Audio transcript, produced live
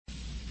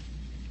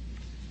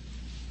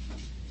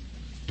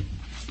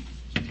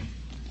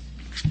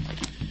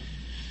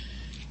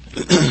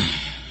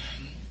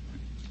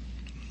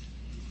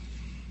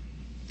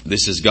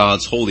This is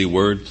God's holy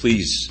word.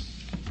 Please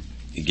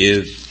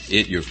give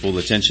it your full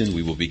attention.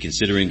 We will be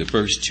considering the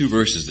first 2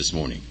 verses this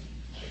morning.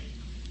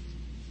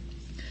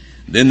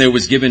 Then there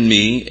was given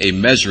me a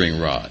measuring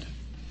rod,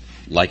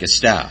 like a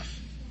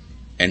staff,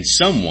 and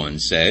someone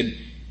said,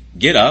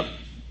 "Get up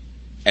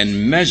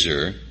and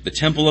measure the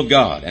temple of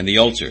God and the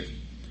altar,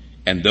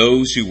 and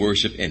those who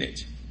worship in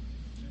it.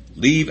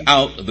 Leave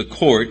out the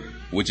court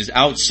which is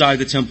outside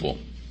the temple,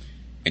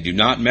 and do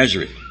not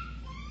measure it,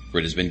 for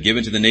it has been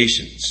given to the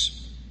nations,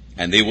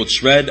 and they will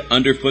tread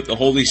underfoot the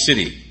holy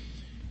city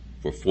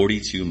for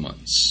 42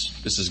 months."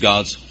 This is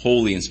God's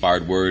holy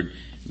inspired word.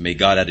 May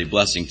God add a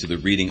blessing to the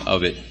reading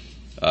of it.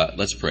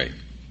 Let's pray.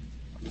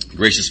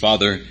 Gracious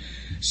Father,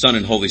 Son,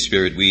 and Holy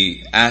Spirit,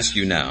 we ask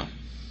you now,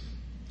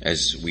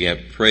 as we have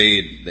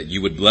prayed that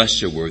you would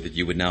bless your word, that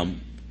you would now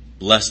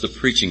bless the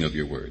preaching of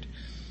your word.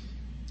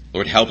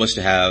 Lord, help us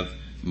to have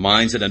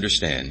minds that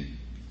understand,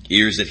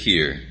 ears that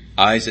hear,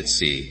 eyes that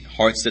see,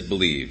 hearts that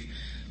believe,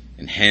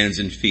 and hands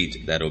and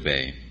feet that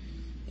obey.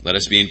 Let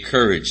us be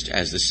encouraged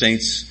as the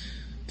saints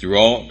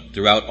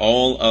throughout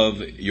all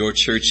of your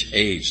church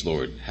age,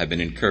 Lord, have been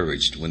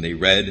encouraged when they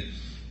read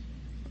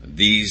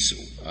these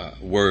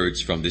words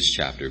from this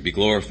chapter. Be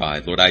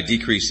glorified. Lord, I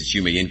decrease that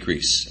you may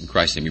increase. In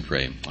Christ's name we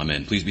pray.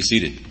 Amen. Please be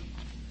seated.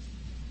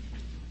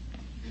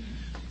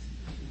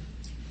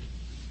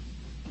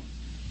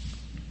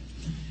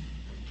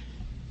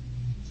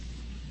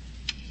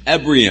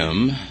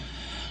 Ebrahim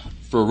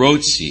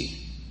Ferozi,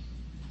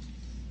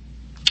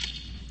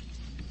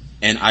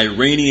 an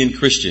Iranian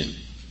Christian,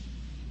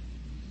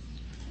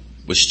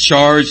 was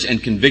charged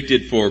and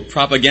convicted for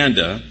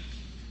propaganda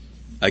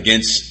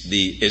against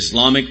the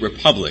Islamic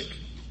Republic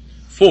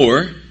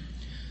for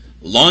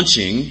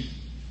launching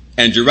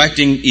and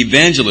directing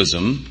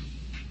evangelism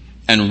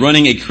and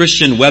running a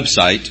Christian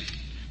website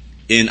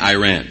in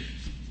Iran.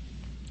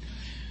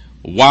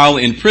 While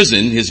in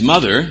prison, his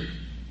mother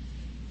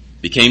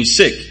became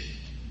sick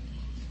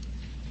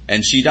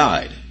and she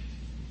died.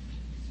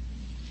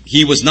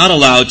 He was not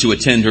allowed to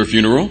attend her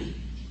funeral.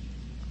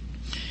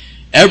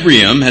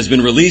 Ebrahim has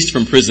been released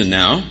from prison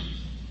now,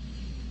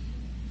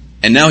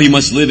 and now he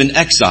must live in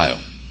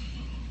exile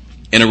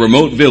in a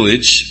remote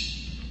village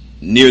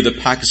near the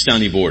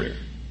Pakistani border.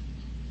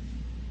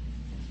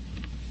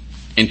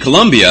 In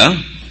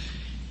Colombia,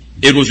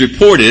 it was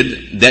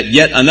reported that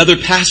yet another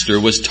pastor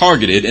was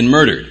targeted and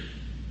murdered.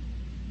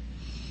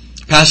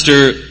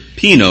 Pastor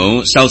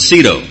Pino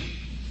Salcido,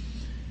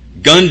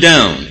 gunned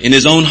down in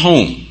his own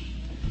home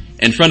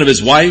in front of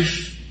his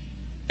wife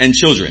and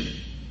children.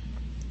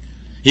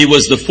 He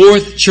was the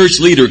 4th church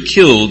leader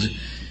killed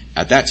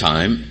at that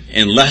time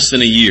in less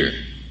than a year.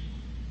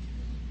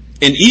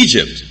 In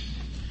Egypt,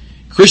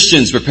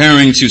 Christians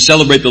preparing to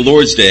celebrate the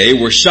Lord's Day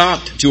were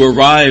shocked to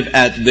arrive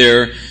at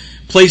their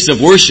place of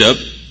worship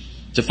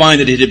to find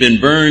that it had been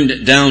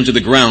burned down to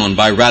the ground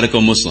by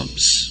radical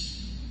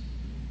Muslims.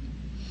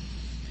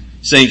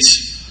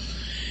 Saints,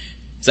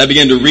 as I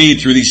began to read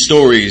through these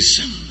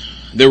stories,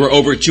 there were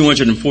over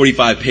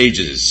 245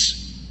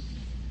 pages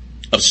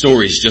of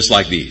stories just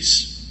like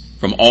these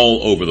from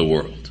all over the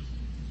world.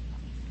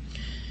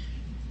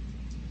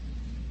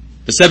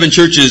 The 7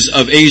 churches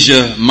of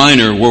Asia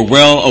Minor were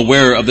well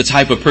aware of the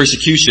type of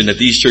persecution that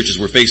these churches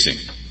were facing.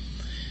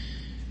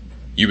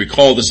 You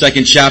recall the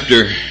 2nd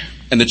chapter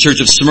and the church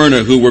of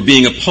Smyrna, who were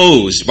being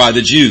opposed by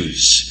the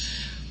Jews.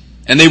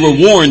 And they were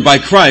warned by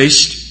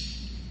Christ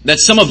that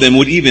some of them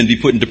would even be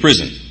put into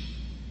prison.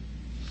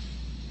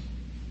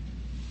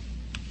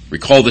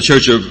 Recall the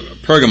church of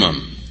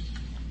Pergamum,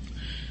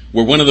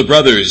 where one of the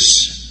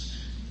brothers,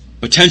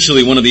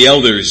 potentially one of the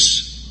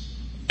elders,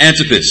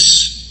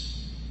 Antipas,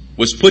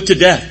 was put to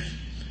death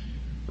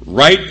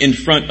right in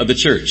front of the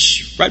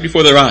church, right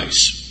before their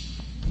eyes.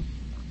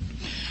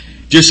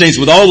 Dear saints,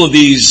 with all of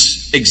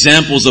these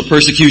examples of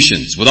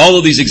persecutions, with all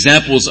of these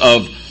examples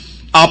of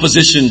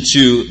opposition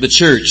to the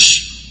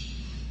church,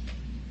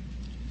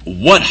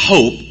 what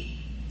hope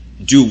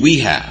do we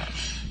have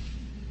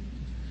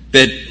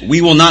that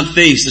we will not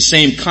face the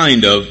same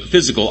kind of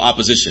physical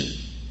opposition?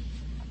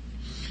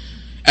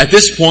 At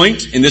this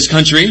point in this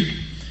country,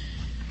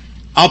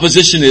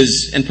 opposition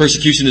and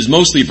persecution is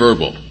mostly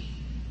verbal.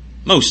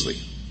 Mostly.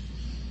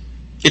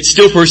 It's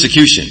still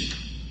persecution.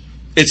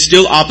 It's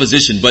still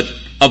opposition, but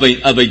of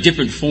a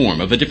different form,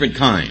 of a different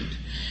kind.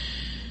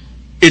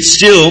 It's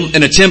still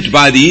an attempt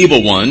by the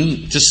evil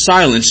one to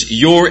silence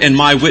your and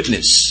my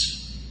witness.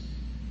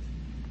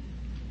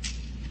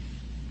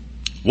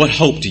 What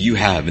hope do you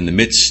have in the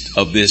midst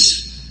of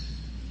this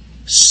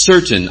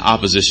certain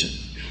opposition?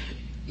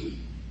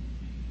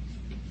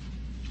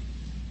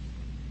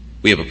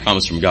 We have a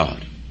promise from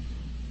God.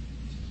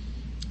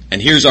 And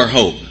here's our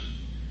hope,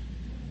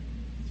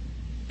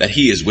 that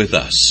He is with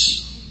us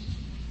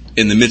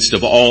in the midst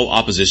of all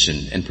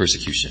opposition and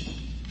persecution.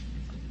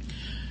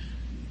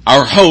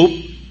 Our hope,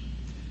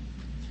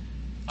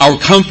 our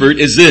comfort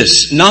is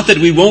this: not that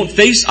we won't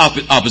face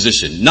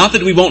opposition, not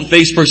that we won't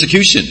face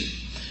persecution.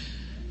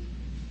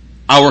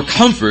 Our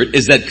comfort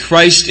is that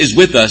Christ is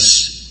with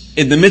us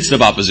in the midst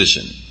of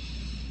opposition.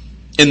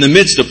 in the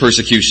midst of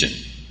persecution.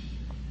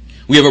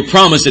 We have a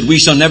promise that we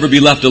shall never be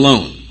left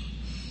alone.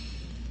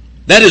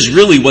 That is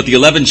really what the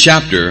 11th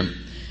chapter,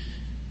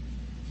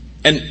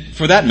 and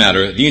for that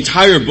matter, the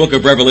entire book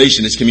of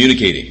Revelation is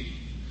communicating.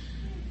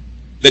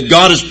 That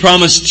God has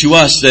promised to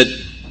us that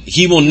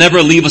He will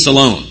never leave us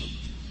alone.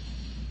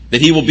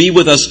 That He will be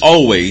with us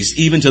always,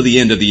 even till the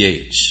end of the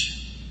age.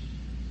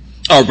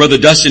 Our brother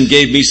Dustin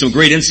gave me some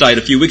great insight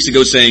a few weeks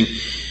ago saying,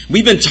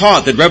 we've been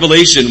taught that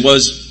Revelation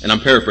was, and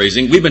I'm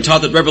paraphrasing, we've been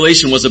taught that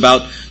Revelation was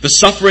about the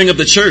suffering of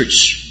the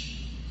church.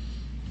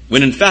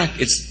 When in fact,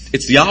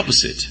 it's the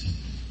opposite.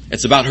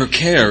 It's about her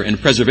care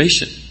and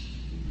preservation.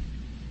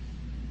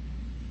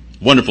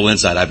 Wonderful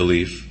insight, I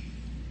believe.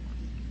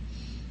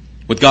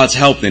 With God's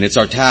help, then, it's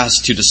our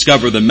task to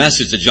discover the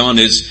message that John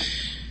is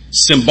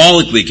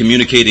symbolically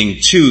communicating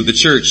to the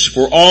church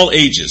for all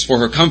ages, for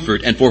her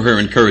comfort and for her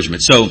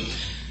encouragement. So,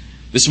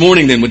 this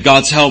morning, then, with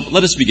God's help,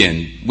 let us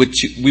begin.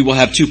 We will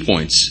have 2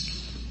 points.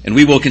 And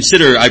we will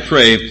consider, I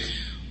pray,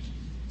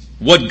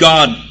 what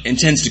God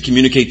intends to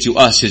communicate to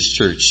us, His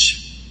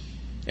church,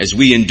 as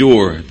we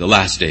endure the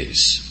last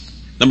days.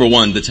 Number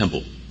 1, the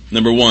temple.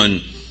 Number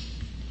 1,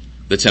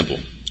 the temple.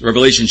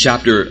 Revelation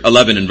chapter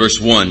 11 and verse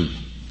 1.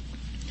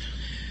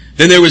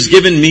 Then there was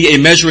given me a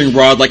measuring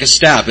rod like a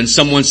staff, and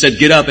someone said,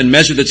 get up and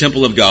measure the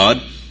temple of God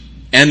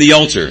and the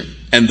altar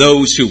and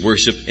those who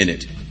worship in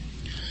it.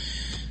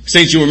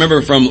 Saints, you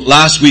remember from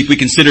last week we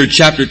considered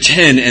chapter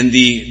 10 and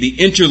the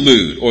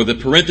interlude or the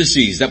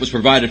parentheses that was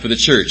provided for the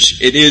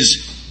church. It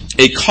is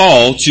a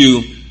call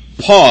to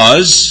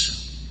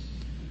pause,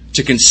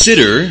 to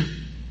consider,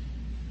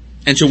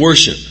 and to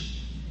worship.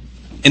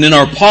 And in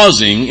our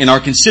pausing, in our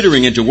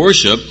considering and to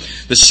worship,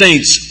 the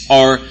saints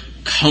are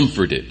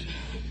comforted.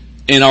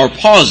 In our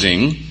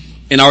pausing,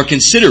 in our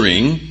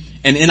considering,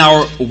 and in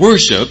our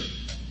worship,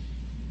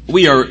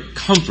 we are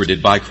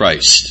comforted by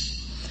Christ.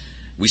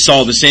 We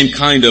saw the same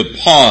kind of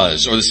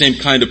pause or the same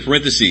kind of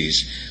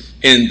parentheses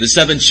in the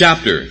 7th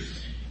chapter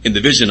in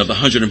the vision of the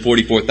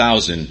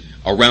 144,000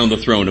 around the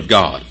throne of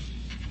God.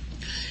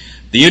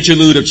 The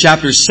interlude of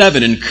chapter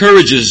 7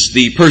 encourages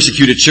the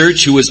persecuted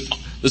church who is,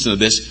 listen to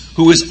this,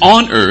 who is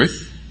on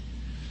earth,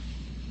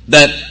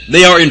 that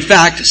they are in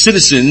fact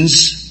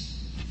citizens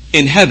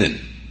in heaven.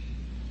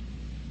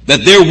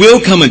 That there will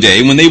come a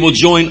day when they will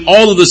join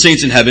all of the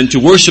saints in heaven to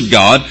worship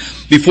God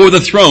before the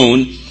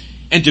throne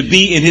and to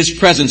be in His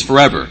presence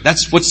forever.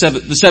 That's what the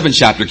 7th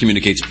chapter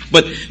communicates.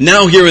 But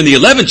now here in the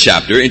 11th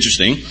chapter,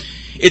 interesting,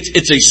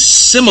 it's a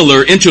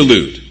similar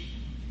interlude.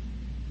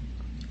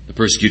 The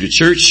persecuted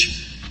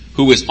church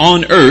who is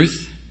on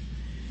earth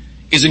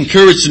is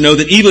encouraged to know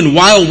that even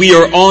while we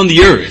are on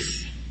the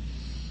earth,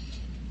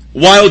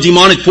 while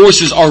demonic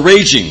forces are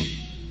raging,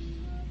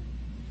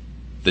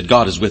 that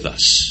God is with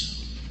us.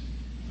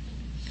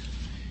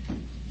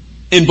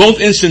 In both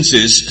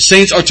instances,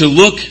 saints are to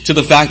look to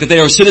the fact that they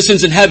are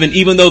citizens in heaven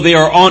even though they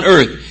are on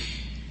earth.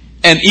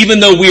 And even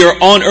though we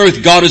are on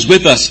earth, God is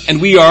with us.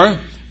 And we are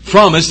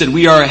promised that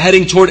we are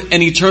heading toward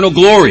an eternal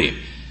glory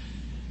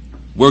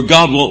where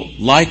God will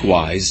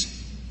likewise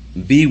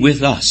be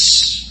with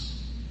us.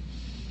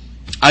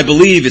 I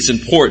believe it's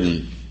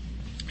important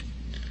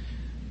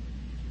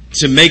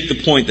to make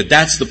the point that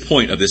that's the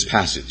point of this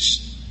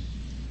passage.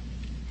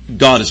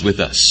 God is with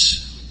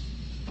us.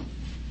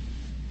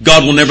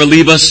 God will never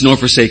leave us nor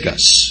forsake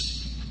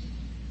us.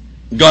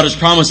 God has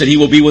promised that He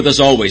will be with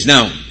us always.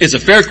 Now, it's a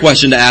fair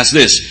question to ask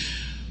this.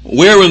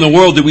 Where in the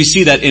world do we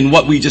see that in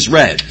what we just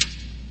read?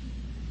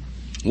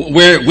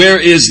 Where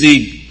is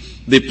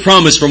the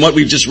promise from what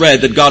we've just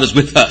read that God is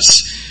with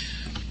us?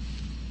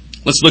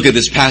 Let's look at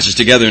this passage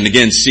together and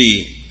again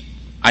see,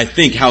 I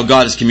think, how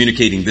God is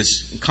communicating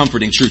this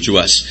comforting truth to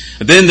us.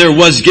 Then there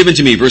was given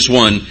to me, verse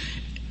 1,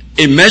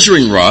 a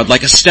measuring rod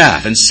like a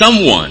staff, and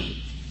someone,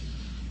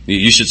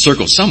 you should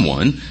circle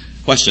someone,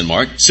 question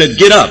mark, said,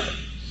 get up,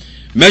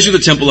 measure the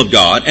temple of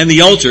God and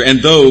the altar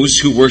and those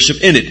who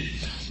worship in it.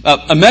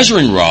 A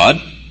measuring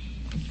rod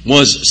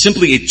was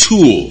simply a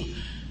tool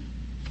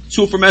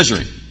for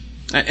measuring.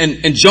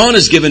 And John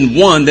is given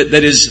one that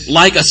is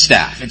like a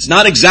staff. It's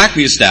not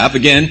exactly a staff.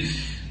 Again,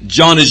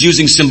 John is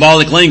using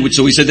symbolic language,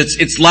 so he said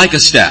it's like a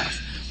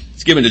staff.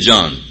 It's given to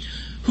John.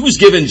 Who's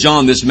given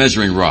John this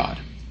measuring rod?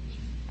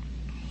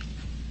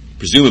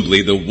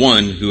 Presumably the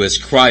one who has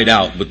cried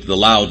out with the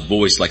loud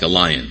voice like a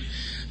lion.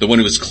 The one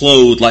who is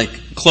clothed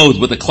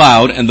with a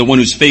cloud, and the one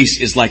whose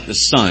face is like the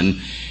sun.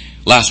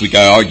 Last week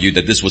I argued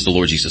that this was the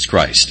Lord Jesus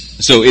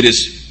Christ. So it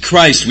is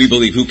Christ, we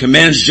believe, who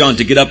commands John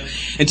to get up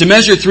and to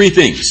measure 3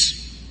 things.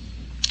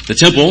 The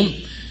temple,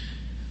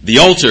 the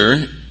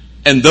altar,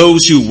 and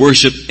those who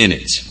worship in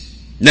it.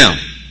 Now,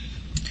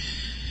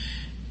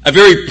 a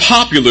very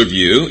popular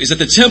view is that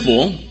the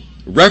temple,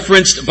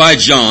 referenced by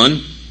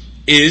John,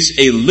 is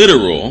a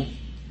literal,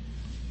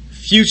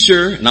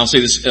 future, and I'll say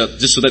this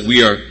just so that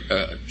we are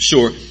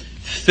sure,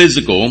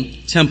 physical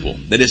temple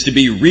that is to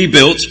be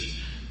rebuilt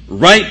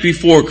right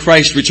before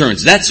Christ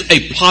returns. That's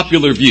a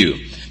popular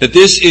view, that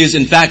this is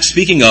in fact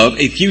speaking of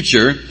a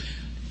future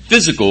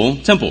physical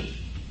temple.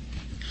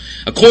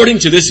 According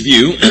to this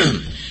view,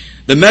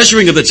 The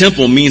measuring of the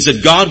temple means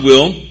that God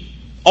will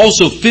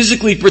also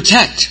physically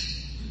protect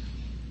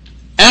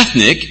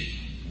ethnic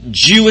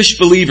Jewish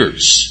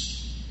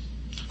believers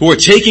who are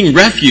taking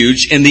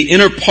refuge in the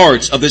inner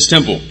parts of this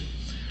temple.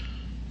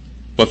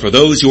 But for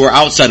those who are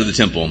outside of the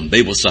temple,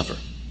 they will suffer.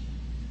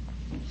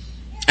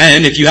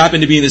 And if you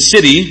happen to be in the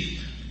city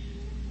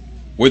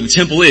where the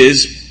temple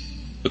is,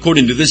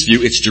 according to this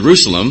view, it's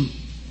Jerusalem,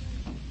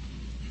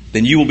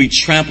 then you will be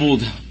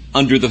trampled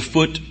under the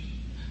foot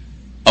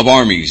of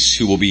armies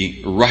who will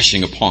be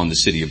rushing upon the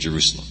city of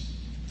Jerusalem.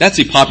 That's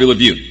a popular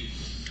view.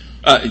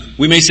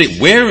 We may say,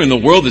 where in the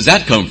world does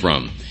that come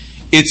from?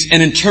 It's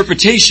an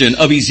interpretation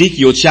of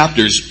Ezekiel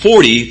chapters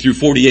 40 through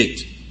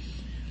 48.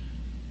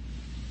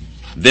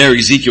 There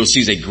Ezekiel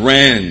sees a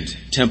grand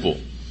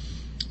temple.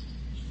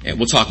 And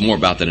we'll talk more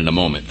about that in a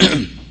moment.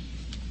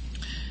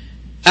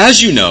 As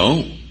you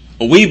know,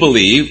 we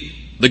believe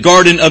the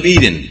Garden of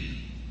Eden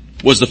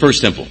was the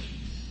first temple.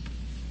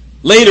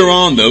 Later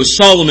on, though,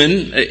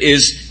 Solomon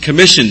is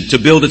commissioned to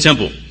build a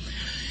temple.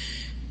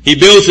 He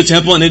builds the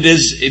temple and it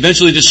is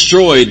eventually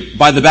destroyed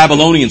by the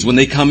Babylonians when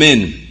they come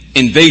in,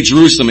 invade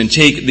Jerusalem and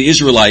take the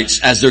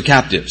Israelites as their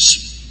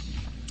captives.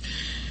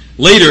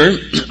 Later,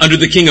 under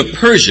the king of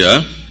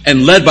Persia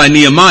and led by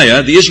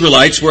Nehemiah, the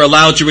Israelites were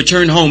allowed to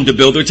return home to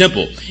build their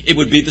temple. It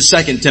would be the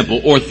second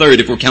temple, or third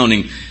if we're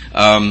counting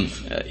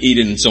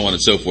Eden and so on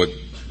and so forth.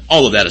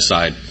 All of that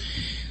aside.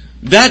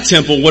 That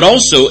temple would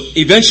also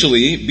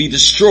eventually be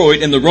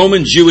destroyed in the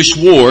Roman-Jewish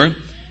war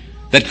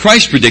that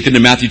Christ predicted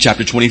in Matthew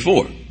chapter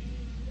 24.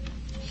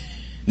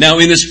 Now,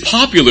 in this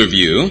popular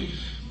view,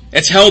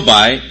 it's held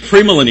by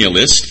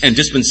premillennialists and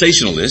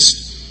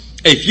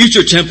dispensationalists, a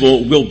future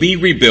temple will be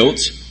rebuilt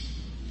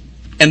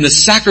and the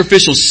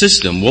sacrificial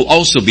system will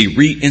also be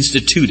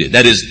reinstituted.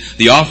 That is,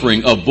 the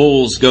offering of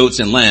bulls, goats,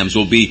 and lambs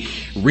will be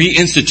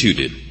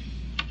reinstituted.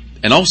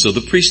 And also the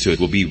priesthood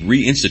will be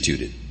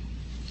reinstituted.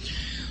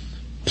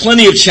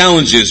 Plenty of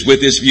challenges with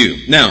this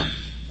view. Now,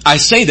 I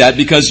say that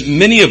because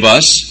many of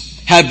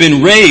us have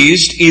been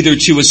raised either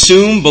to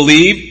assume,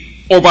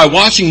 believe, or by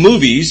watching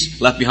movies,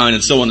 Left Behind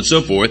and so on and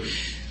so forth,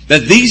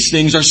 that these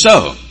things are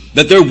so.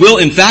 That there will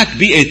in fact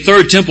be a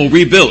third temple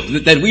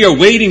rebuilt. That we are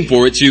waiting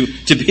for it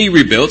to be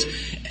rebuilt.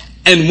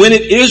 And when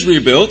it is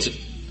rebuilt,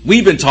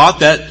 we've been taught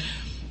that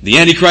the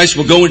Antichrist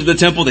will go into the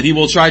temple, that he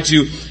will try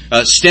to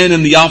stand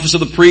in the office of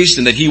the priest,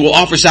 and that he will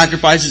offer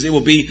sacrifices. It will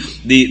be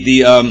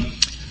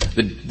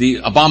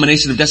the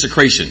abomination of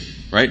desecration,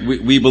 right?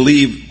 We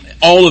believe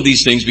all of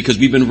these things because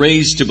we've been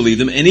raised to believe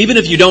them. And even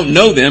if you don't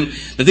know them,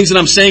 the things that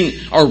I'm saying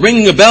are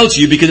ringing a bell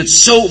to you because it's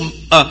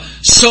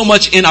so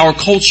much in our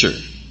culture.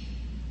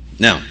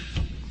 Now,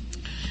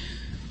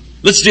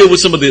 let's deal with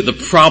some of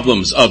the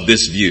problems of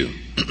this view.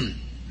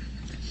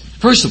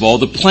 First of all,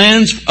 the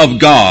plans of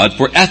God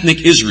for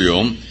ethnic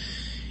Israel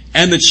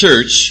and the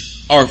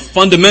church are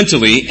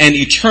fundamentally and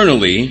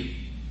eternally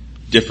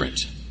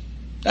different.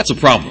 That's a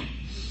problem.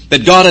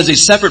 That God has a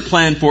separate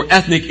plan for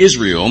ethnic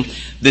Israel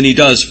than he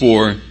does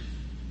for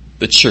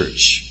the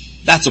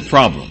church. That's a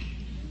problem.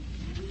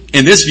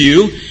 In this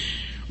view,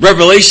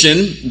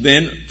 Revelation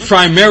then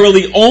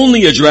primarily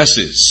only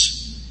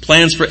addresses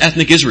plans for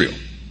ethnic Israel.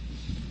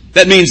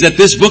 That means that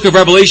this book of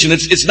Revelation,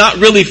 it's not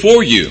really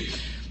for you.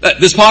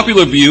 This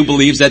popular view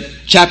believes that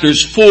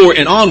chapters 4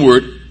 and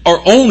onward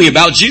are only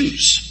about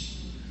Jews.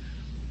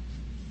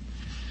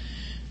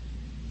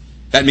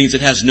 That means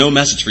it has no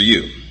message for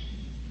you.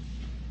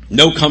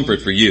 No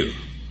comfort for you.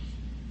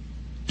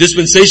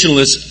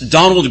 Dispensationalist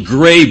Donald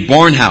Gray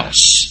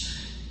Barnhouse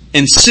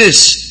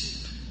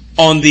insists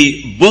on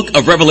the book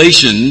of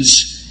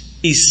Revelation's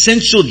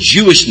essential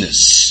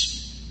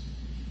Jewishness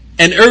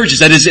and urges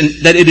that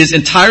it is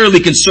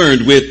entirely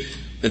concerned with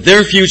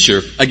their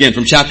future, again,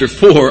 from chapter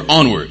 4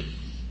 onward.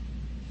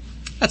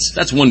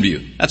 That's one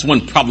view. That's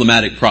one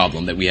problematic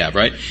problem that we have,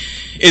 right?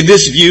 In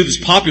this view,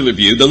 this popular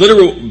view, the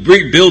literal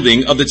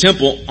rebuilding of the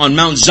temple on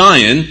Mount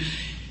Zion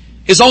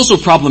is also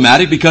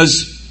problematic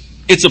because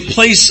it's a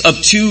place of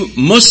two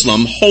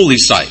Muslim holy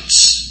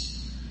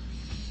sites.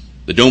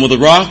 The Dome of the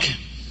Rock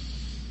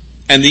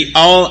and the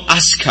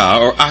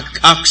Al-Aqsa or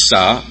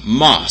Aqsa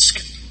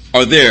Mosque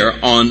are there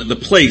on the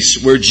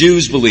place where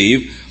Jews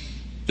believe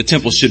the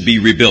temple should be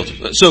rebuilt.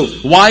 So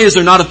why is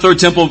there not a third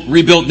temple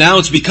rebuilt now?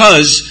 It's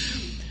because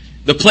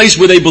the place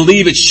where they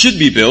believe it should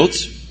be built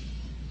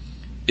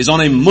is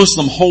on a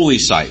Muslim holy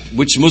site,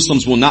 which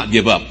Muslims will not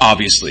give up,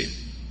 obviously.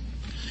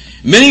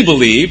 Many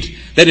believed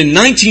that in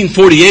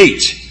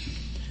 1948,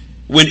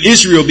 when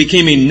Israel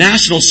became a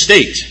national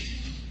state,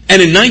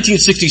 and in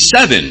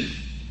 1967,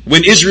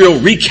 when Israel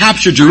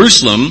recaptured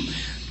Jerusalem,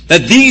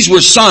 that these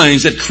were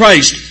signs that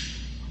Christ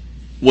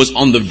was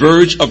on the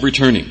verge of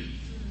returning.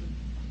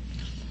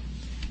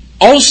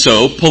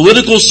 Also,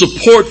 political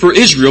support for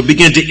Israel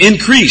began to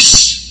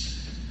increase.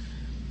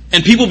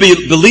 And people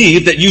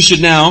believe that you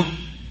should now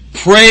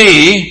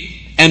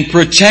pray and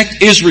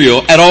protect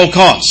Israel at all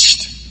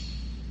cost.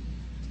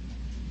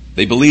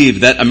 They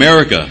believe that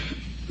America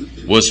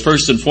was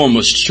first and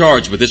foremost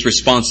charged with this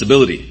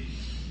responsibility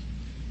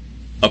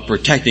of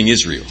protecting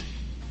Israel.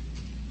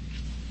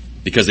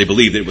 because they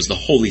believed that it was the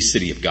holy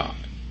city of God.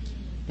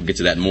 We'll get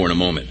to that more in a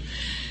moment.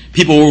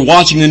 People were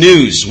watching the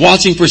news,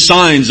 watching for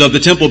signs of the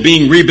temple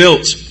being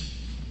rebuilt.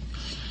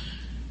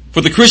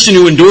 For the Christian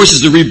who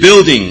endorses the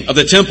rebuilding of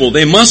the temple,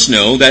 they must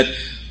know that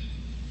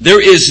there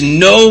is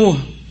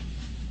no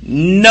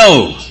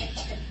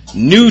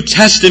New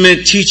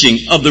Testament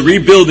teaching of the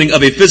rebuilding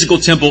of a physical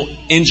temple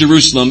in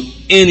Jerusalem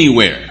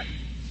anywhere.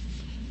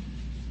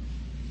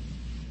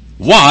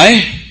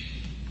 Why?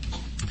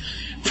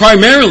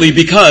 Primarily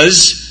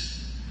because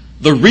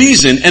the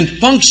reason and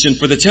function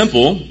for the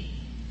temple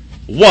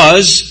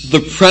was the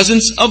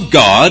presence of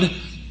God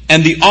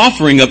and the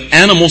offering of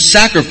animal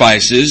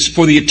sacrifices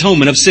for the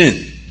atonement of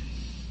sin.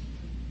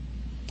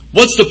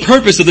 What's the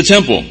purpose of the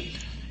temple?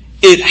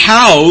 It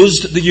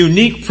housed the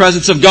unique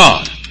presence of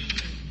God.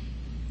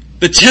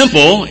 The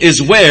temple is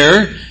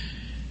where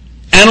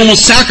animal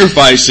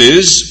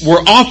sacrifices were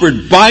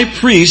offered by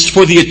priests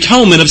for the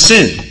atonement of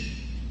sin.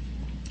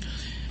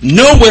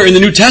 Nowhere in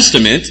the New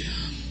Testament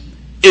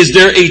is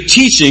there a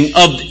teaching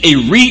of a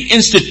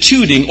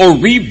reinstituting or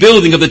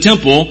rebuilding of the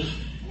temple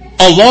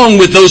along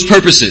with those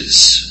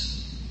purposes.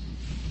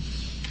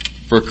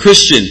 For a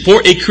Christian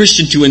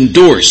to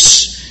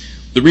endorse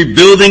the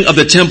rebuilding of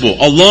the temple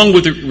along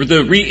with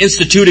the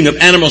reinstituting of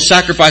animal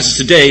sacrifices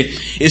today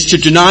is to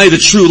deny the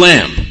true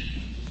Lamb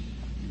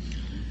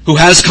who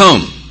has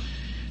come,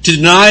 to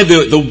deny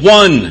the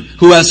one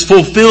who has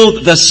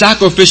fulfilled the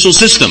sacrificial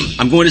system.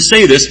 I'm going to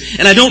say this,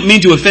 and I don't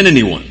mean to offend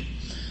anyone.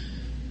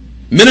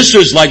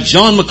 Ministers like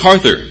John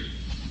MacArthur,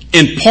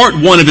 in part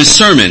 1 of his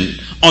sermon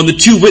on the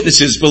two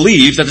witnesses,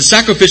 believes that the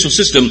sacrificial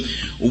system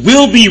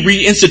will be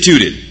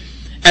reinstituted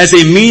as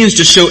a means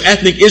to show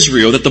ethnic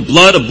Israel that the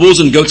blood of bulls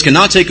and goats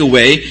cannot take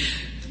away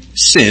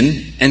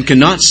sin and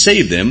cannot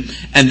save them,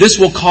 and this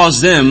will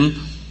cause them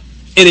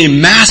in a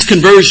mass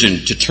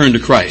conversion to turn to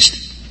Christ.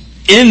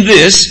 In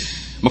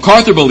this,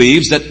 MacArthur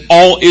believes that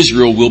all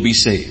Israel will be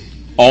saved.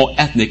 All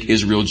ethnic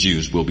Israel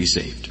Jews will be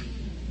saved.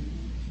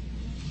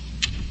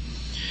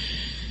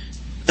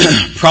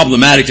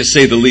 Problematic to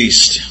say the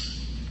least.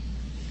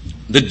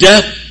 The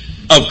death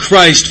of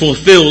Christ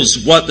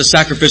fulfills what the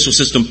sacrificial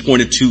system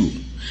pointed to.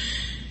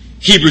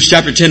 Hebrews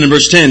chapter 10 and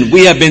verse 10,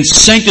 we have been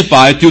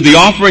sanctified through the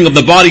offering of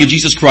the body of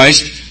Jesus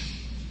Christ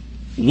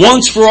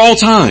once for all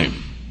time.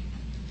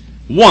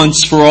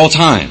 Once for all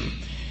time.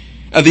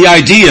 The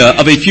idea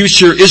of a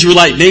future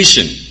Israelite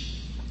nation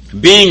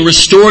being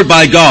restored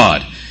by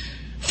God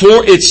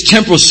for its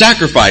temporal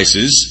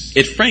sacrifices,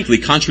 it frankly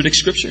contradicts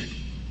Scripture.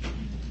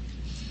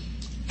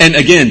 And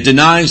again,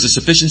 denies the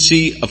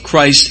sufficiency of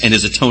Christ and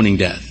His atoning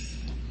death.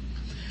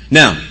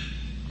 Now,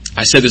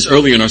 I said this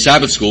earlier in our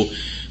Sabbath school,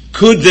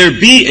 could there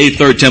be a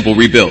third temple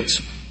rebuilt?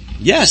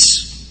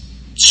 Yes,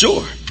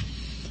 sure.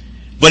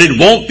 But it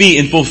won't be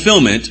in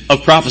fulfillment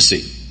of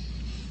prophecy.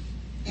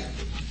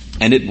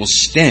 And it will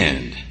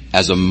stand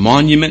as a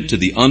monument to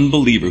the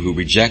unbeliever who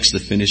rejects the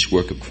finished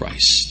work of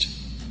Christ,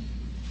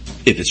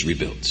 if it's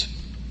rebuilt.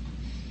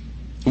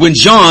 When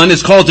John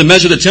is called to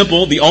measure the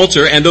temple, the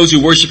altar, and those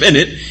who worship in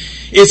it,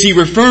 is he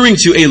referring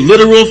to a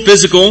literal,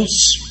 physical,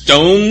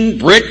 stone,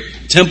 brick,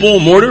 temple,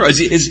 mortar? Is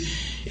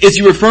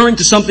he referring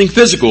to something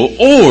physical?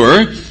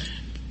 Or,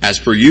 as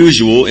per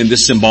usual in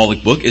this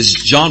symbolic book, is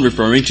John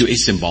referring to a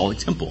symbolic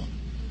temple?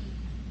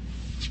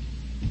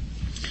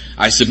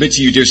 I submit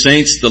to you, dear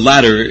saints, the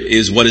latter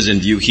is what is in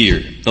view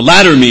here. The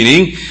latter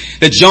meaning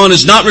that John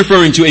is not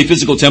referring to a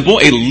physical temple,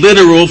 a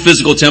literal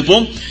physical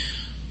temple,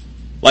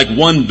 like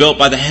one built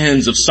by the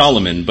hands of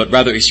Solomon, but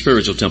rather a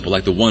spiritual temple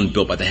like the one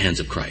built by the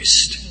hands of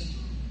Christ.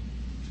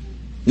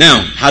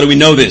 Now, how do we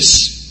know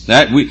this?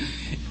 That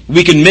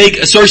we can make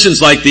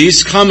assertions like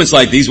these, comments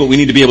like these, but we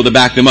need to be able to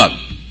back them up.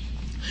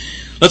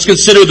 Let's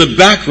consider the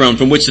background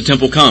from which the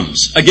temple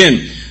comes.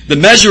 Again, the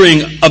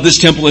measuring of this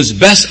temple is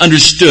best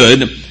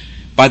understood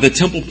by the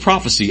temple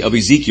prophecy of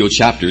Ezekiel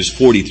chapters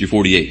 40 through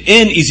 48.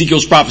 In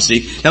Ezekiel's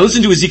prophecy, now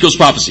listen to Ezekiel's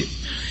prophecy.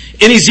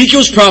 In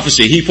Ezekiel's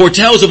prophecy, he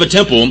foretells of a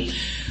temple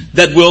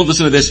that will,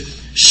 listen to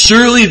this,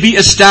 surely be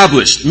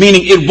established,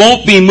 meaning it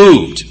won't be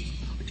moved.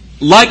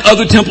 Like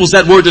other temples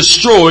that were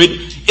destroyed,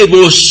 it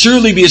will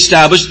surely be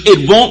established.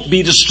 It won't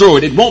be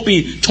destroyed. It won't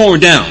be torn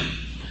down.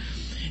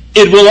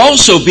 It will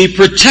also be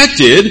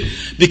protected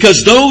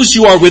because those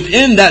who are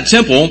within that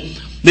temple,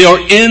 they are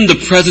in the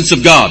presence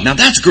of God. Now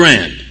that's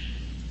grand.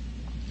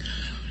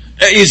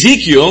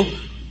 Ezekiel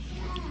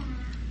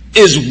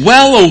is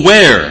well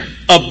aware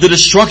of the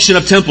destruction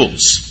of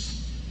temples.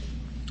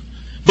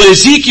 But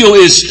Ezekiel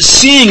is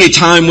seeing a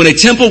time when a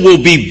temple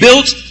will be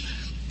built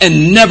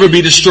and never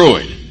be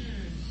destroyed.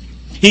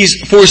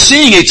 He's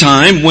foreseeing a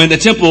time when the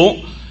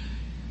temple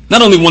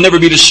not only will never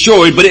be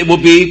destroyed, but it will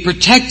be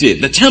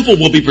protected. The temple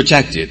will be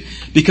protected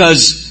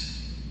because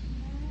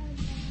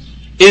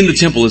in the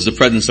temple is the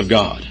presence of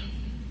God.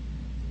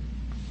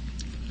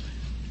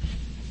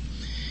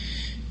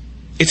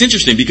 It's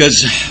interesting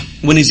because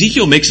when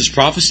Ezekiel makes his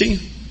prophecy,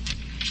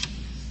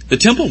 the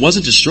temple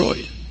wasn't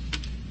destroyed.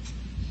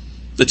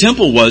 The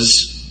temple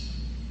was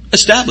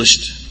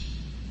established.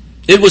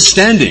 It was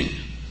standing.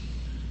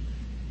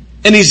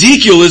 And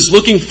Ezekiel is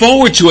looking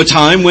forward to a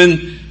time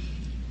when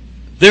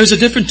there's a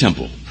different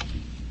temple.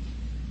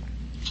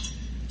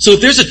 So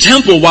if there's a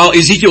temple while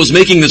Ezekiel is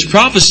making this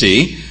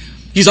prophecy,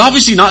 he's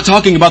obviously not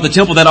talking about the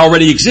temple that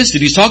already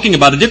existed. He's talking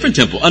about a different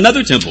temple,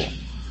 another temple.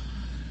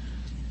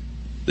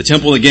 The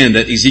temple, again,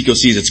 that Ezekiel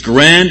sees, it's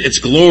grand, it's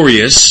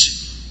glorious,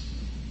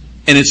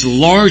 and it's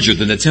larger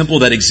than the temple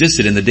that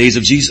existed in the days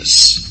of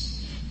Jesus.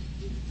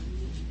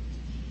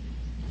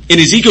 In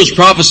Ezekiel's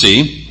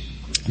prophecy,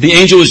 the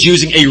angel is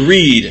using a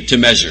reed to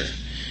measure.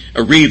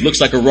 A reed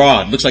looks like a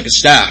rod, looks like a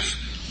staff.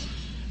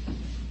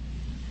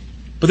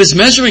 But this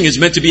measuring is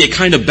meant to be a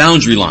kind of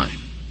boundary line.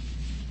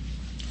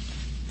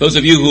 Those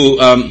of you who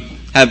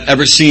have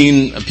ever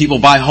seen people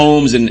buy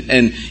homes,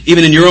 and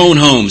even in your own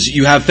homes,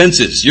 you have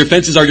fences. Your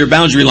fences are your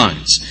boundary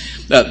lines.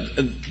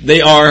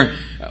 They are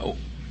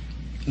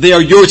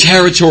your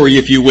territory,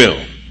 if you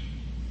will.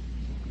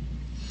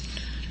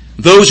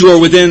 Those who are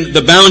within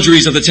the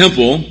boundaries of the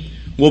temple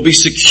will be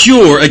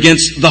secure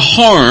against the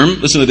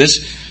harm, listen to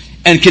this,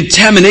 and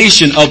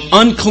contamination of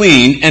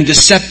unclean and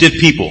deceptive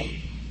people.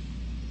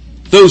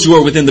 Those who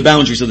are within the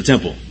boundaries of the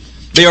temple.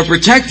 They are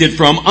protected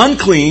from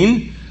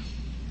unclean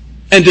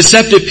and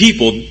deceptive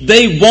people.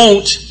 They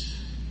won't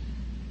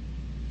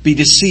be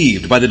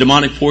deceived by the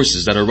demonic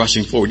forces that are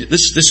rushing forward.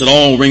 This should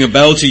all ring a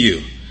bell to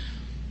you.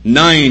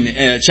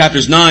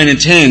 Chapters 9 and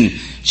 10,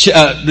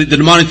 the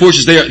demonic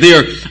forces, they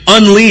are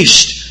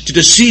unleashed to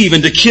deceive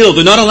and to kill.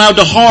 They're not allowed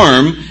to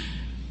harm,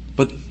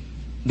 but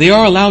they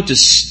are allowed to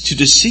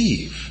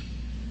deceive.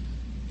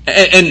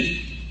 And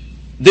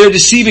they're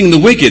deceiving the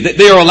wicked.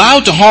 They are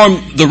allowed to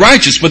harm the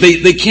righteous, but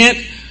they can't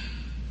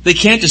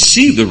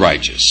deceive the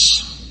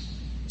righteous.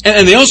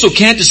 And they also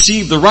can't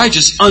deceive the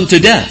righteous unto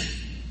death.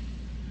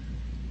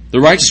 The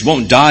righteous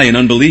won't die in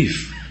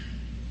unbelief.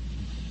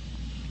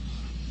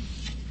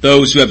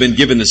 Those who have been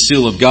given the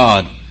seal of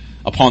God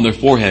upon their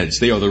foreheads,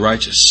 they are the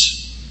righteous.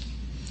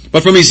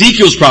 But from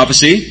Ezekiel's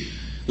prophecy,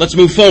 let's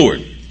move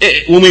forward.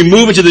 When we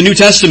move into the New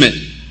Testament,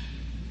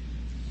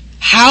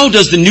 how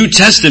does the New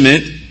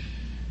Testament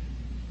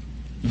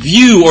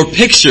view or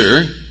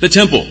picture the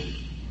temple?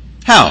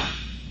 How?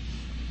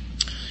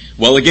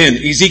 Well, again,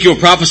 Ezekiel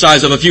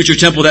prophesies of a future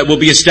temple that will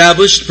be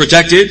established,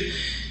 protected,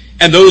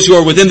 and those who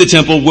are within the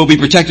temple will be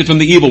protected from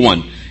the evil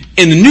one.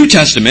 In the New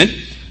Testament,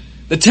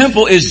 the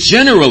temple is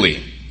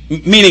generally,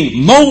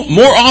 meaning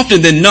more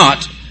often than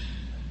not,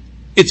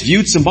 it's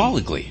viewed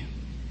symbolically.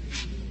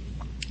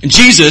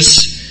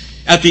 Jesus,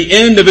 at the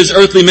end of his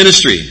earthly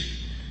ministry,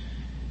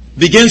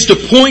 begins to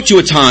point to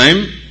a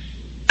time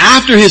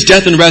after his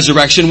death and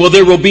resurrection, well,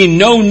 there will be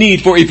no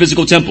need for a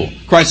physical temple.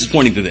 Christ is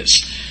pointing to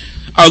this.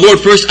 Our Lord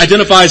first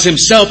identifies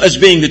himself as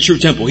being the true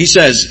temple. He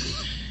says,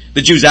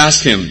 the Jews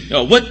asked him,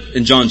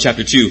 in John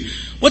chapter 2,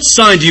 what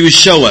sign do you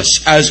show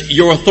us as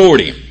your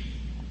authority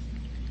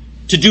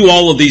to do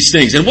all of these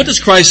things? And what does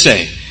Christ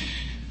say?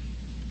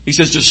 He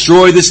says,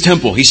 destroy this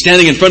temple. He's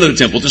standing in front of the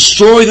temple.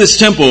 Destroy this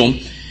temple,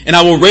 and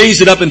I will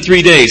raise it up in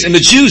 3 days. And the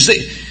Jews,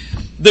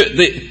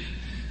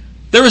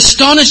 they're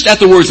astonished at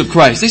the words of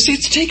Christ. They say,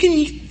 it's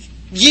taken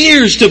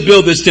years to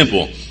build this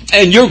temple,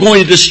 and you're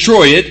going to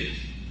destroy it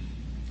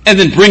and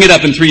then bring it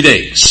up in 3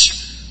 days.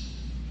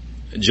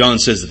 John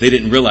says that they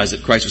didn't realize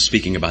that Christ was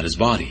speaking about his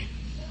body.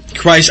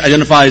 Christ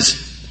identifies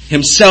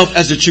himself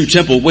as the true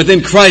temple.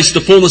 Within Christ, the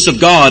fullness of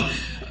God,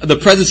 the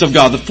presence of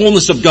God, the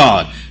fullness of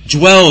God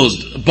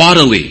dwells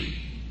bodily.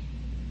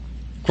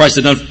 Christ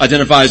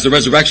identifies the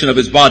resurrection of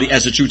his body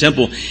as the true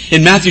temple.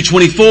 In Matthew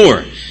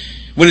 24,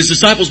 when his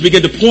disciples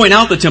begin to point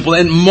out the temple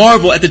and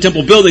marvel at the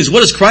temple buildings,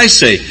 what does Christ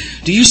say?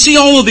 Do you see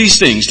all of these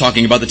things,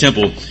 talking about the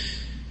temple?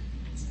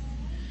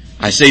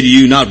 I say to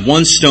you, not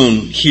one stone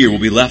here will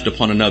be left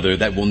upon another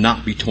that will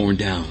not be torn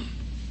down.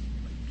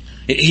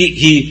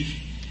 He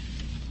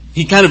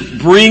kind of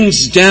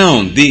brings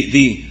down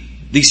the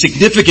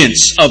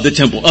significance of the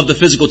temple, of the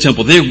physical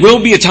temple. There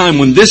will be a time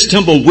when this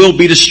temple will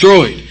be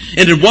destroyed.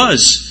 And it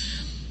was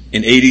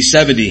in AD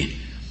 70.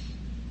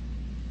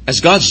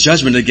 As God's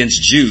judgment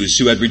against Jews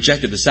who had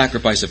rejected the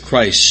sacrifice of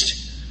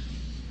Christ.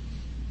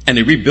 And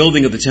a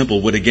rebuilding of the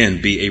temple would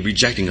again be a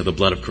rejecting of the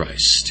blood of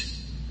Christ.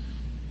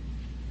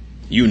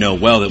 You know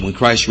well that when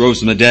Christ rose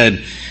from the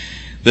dead,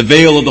 the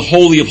veil of the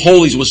Holy of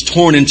Holies was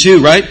torn in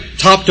two, right?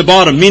 Top to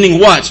bottom, meaning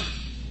what?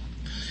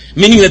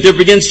 Meaning that there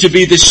begins to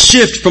be this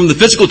shift from the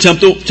physical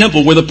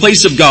temple where the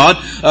place of God,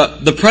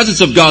 the presence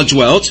of God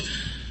dwelt,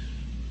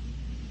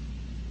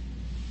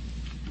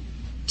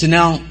 to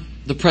now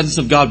the presence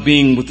of God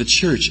being with the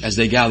church as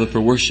they gather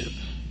for worship.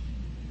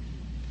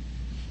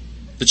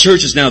 The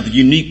church is now the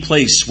unique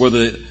place where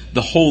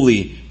the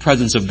holy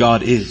presence of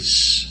God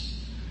is.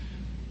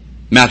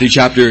 Matthew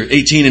chapter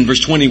 18 and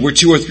verse 20, where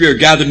 2 or 3 are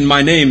gathered in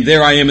my name,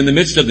 there I am in the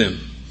midst of them.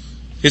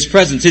 His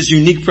presence, his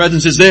unique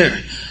presence is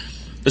there.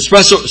 The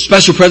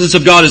special presence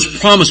of God is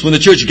promised when the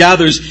church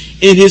gathers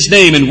in his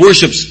name and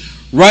worships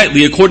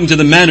rightly according to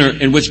the manner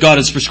in which God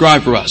has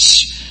prescribed for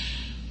us.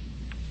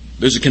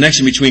 There's a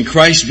connection between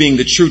Christ being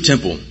the true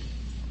temple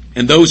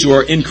And those who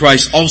are in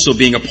Christ also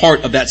being a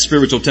part of that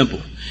spiritual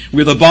temple.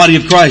 We're the body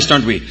of Christ,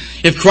 aren't we?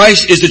 If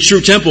Christ is the true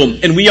temple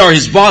and we are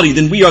his body,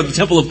 then we are the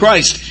temple of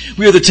Christ.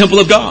 We are the temple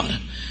of God.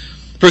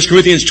 1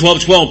 Corinthians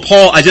 12:12,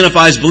 Paul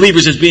identifies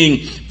believers as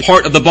being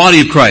part of the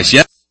body of Christ,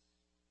 yes?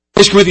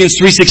 1 Corinthians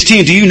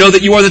 3:16, do you know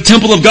that you are the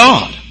temple of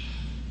God?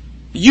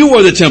 You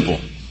are the temple,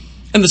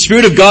 and the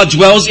Spirit of God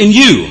dwells in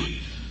you.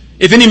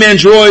 If any man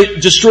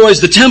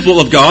destroys the temple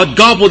of God,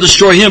 God will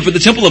destroy him, for the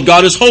temple of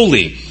God is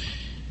holy.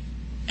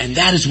 And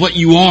that is what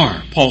you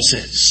are, Paul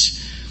says.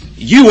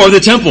 You are the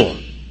temple.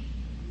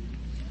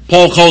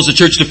 Paul calls the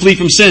church to flee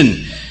from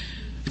sin,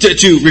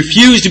 to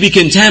refuse to be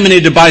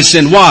contaminated by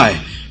sin.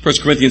 Why?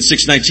 1 Corinthians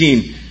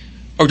 6:19.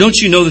 Or don't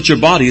you know that your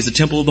body is the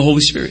temple of the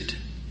Holy Spirit,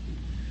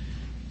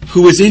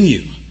 who is in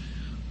you,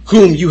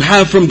 whom you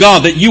have from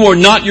God, that you are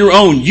not your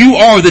own. You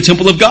are the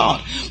temple of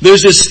God.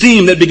 There's this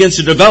theme that begins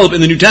to develop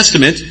in the New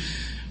Testament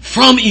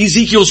from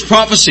Ezekiel's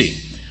prophecy.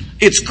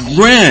 It's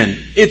grand.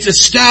 It's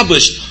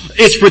established.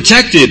 It's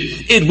protected.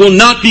 It will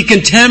not be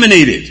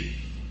contaminated.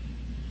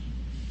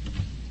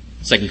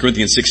 2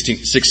 Corinthians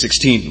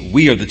 6:16,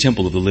 we are the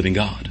temple of the living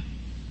God.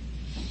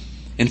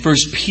 In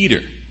 1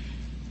 Peter,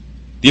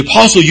 the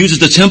apostle uses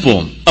the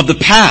temple of the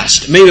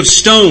past, made of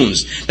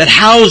stones, that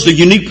house the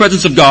unique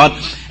presence of God,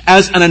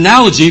 as an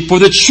analogy for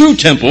the true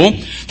temple,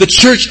 the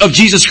church of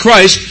Jesus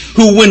Christ,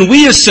 who when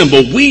we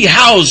assemble, we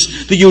house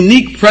the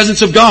unique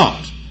presence of God.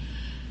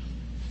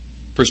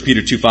 1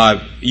 Peter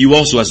 2:5, you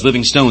also as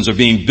living stones are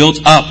being built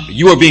up.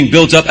 You are being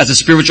built up as a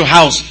spiritual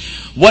house.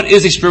 What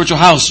is a spiritual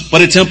house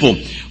but a temple?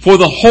 For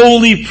the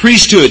holy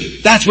priesthood.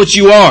 That's what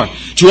you are.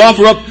 To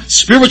offer up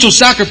spiritual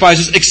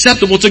sacrifices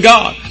acceptable to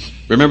God.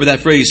 Remember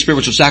that phrase,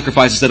 spiritual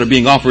sacrifices that are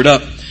being offered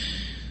up.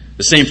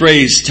 The same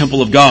phrase,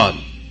 temple of God,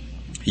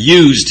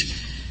 used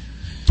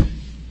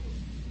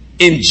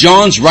in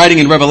John's writing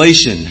in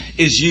Revelation,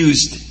 is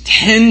used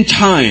 10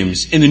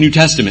 times in the New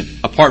Testament,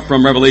 apart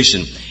from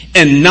Revelation.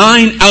 And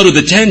 9 out of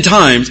the 10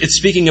 times, it's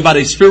speaking about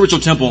a spiritual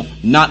temple,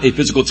 not a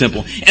physical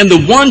temple. And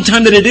the one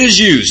time that it is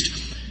used,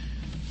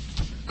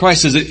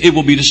 Christ says it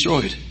will be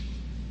destroyed.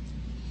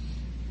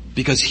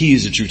 Because he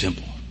is the true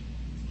temple.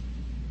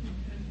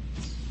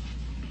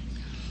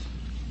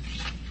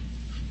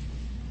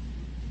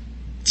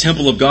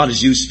 Temple of God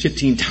is used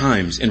 15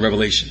 times in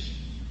Revelation.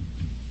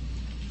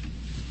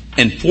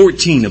 And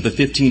 14 of the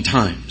 15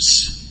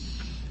 times,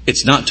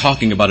 it's not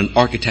talking about an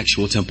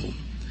architectural temple,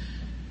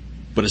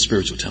 but a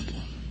spiritual temple.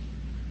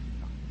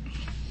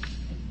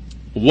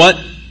 What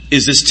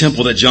is this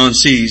temple that John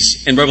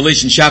sees in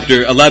Revelation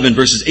chapter 11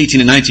 verses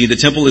 18 and 19? The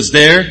temple is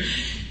there,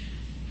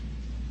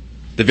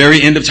 the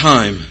very end of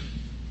time,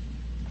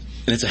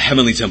 and it's a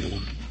heavenly temple.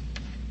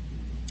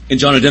 And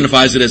John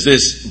identifies it as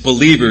this: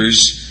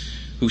 believers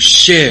who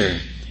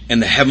share in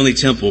the heavenly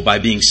temple by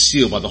being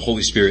sealed by the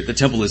Holy Spirit. The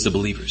temple is the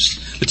believers.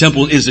 The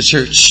temple is the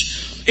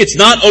church. It's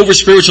not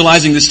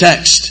over-spiritualizing this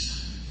text.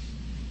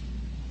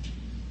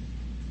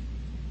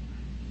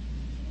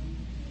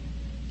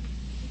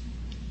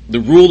 The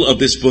rule of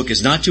this book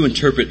is not to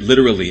interpret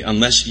literally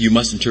unless you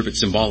must interpret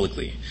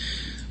symbolically.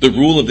 The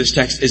rule of this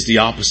text is the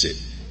opposite.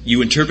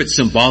 You interpret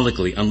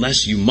symbolically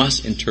unless you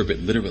must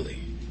interpret literally.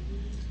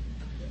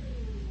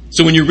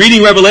 So when you're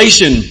reading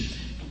Revelation,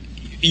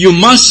 you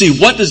must see,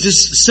 what does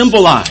this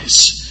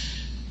symbolize?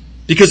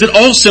 Because it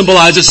all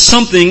symbolizes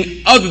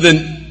something other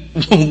than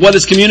what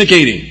it's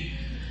communicating,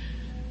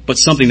 but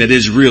something that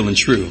is real and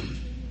true.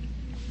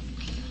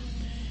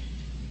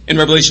 In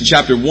Revelation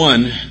chapter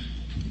 1,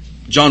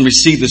 John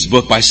received this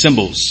book by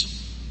symbols,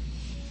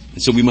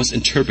 and so we must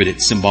interpret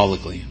it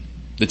symbolically.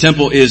 The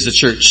temple is the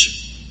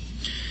church.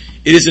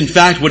 It is in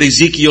fact what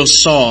Ezekiel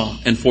saw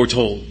and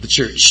foretold, the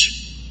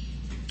church.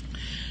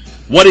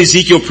 What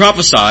Ezekiel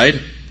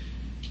prophesied,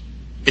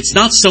 it's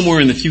not somewhere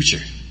in the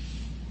future.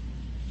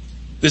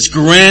 This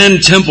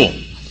grand temple,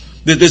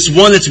 this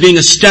one that's being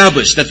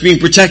established, that's being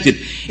protected,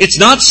 it's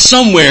not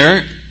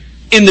somewhere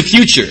in the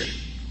future.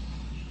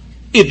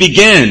 It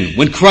began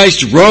when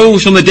Christ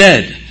rose from the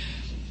dead.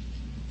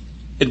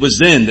 It was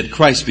then that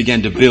Christ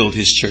began to build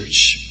his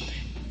church,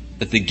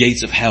 that the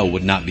gates of hell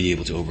would not be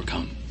able to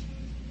overcome.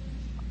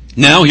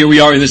 Now, here we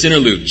are in this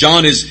interlude.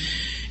 John is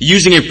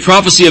using a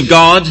prophecy of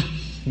God,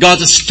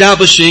 God's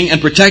establishing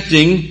and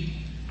protecting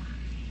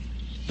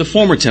the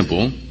former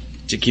temple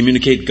to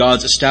communicate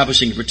God's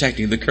establishing and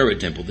protecting the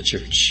current temple, the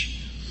church.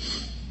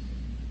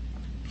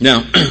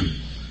 Now,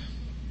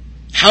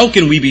 how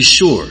can we be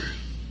sure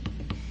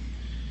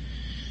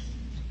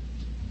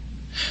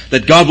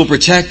that God will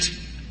protect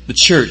the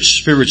church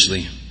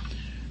spiritually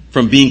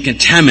from being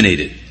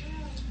contaminated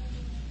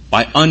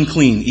by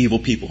unclean, evil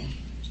people?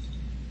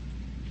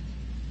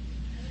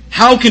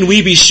 How can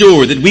we be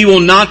sure that we will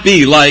not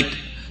be like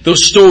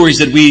those stories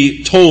that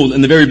we told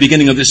in the very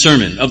beginning of this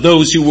sermon, of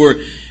those who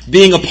were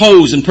being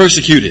opposed and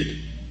persecuted?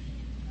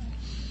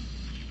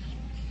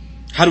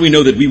 How do we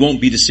know that we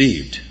won't be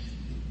deceived?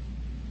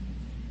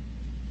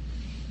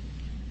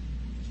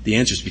 The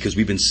answer is because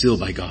we've been sealed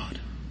by God.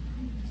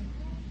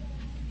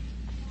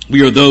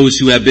 We are those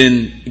who have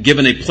been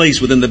given a place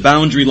within the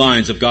boundary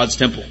lines of God's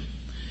temple.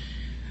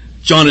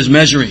 John is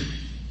measuring.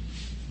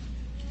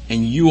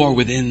 And you are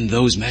within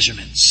those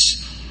measurements.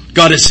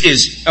 John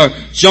is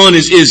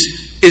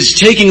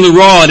taking the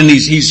rod and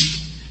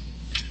he's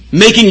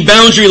making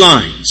boundary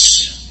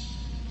lines.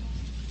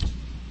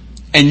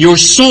 And your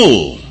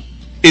soul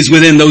is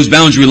within those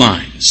boundary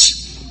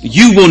lines.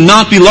 You will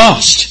not be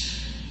lost.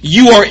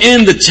 You are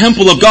in the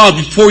temple of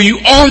God, for you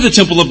are the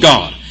temple of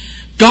God.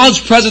 God's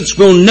presence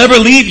will never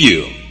leave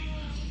you.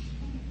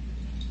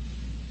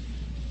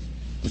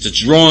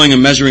 It's drawing a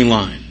measuring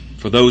line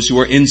for those who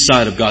are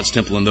inside of God's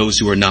temple and those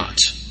who are not.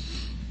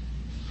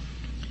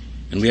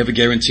 And we have a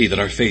guarantee that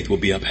our faith will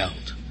be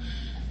upheld.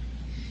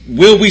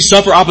 Will we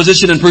suffer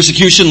opposition and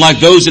persecution like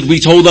those that we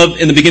told of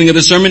in the beginning of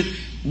the sermon?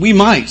 We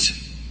might.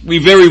 We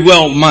very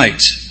well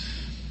might.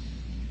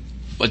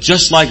 But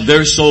just like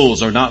their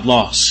souls are not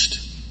lost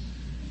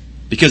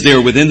because they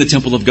are within the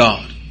temple of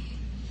God,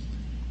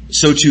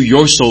 so too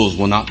your souls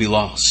will not be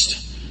lost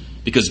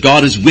because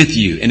God is with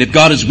you. And if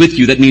God is with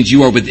you, that means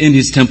you are within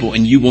His temple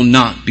and you will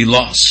not be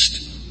lost.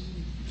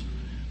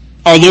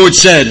 Our Lord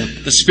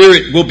said, the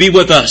Spirit will be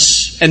with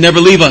us and never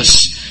leave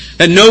us.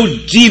 That no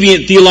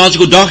deviant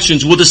theological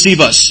doctrines will deceive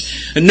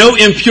us. And no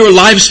impure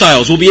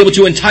lifestyles will be able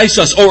to entice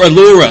us or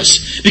allure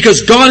us.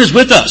 Because God is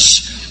with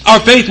us. Our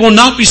faith will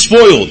not be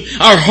spoiled.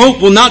 Our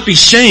hope will not be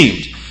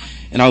shamed.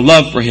 And our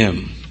love for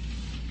Him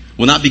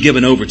will not be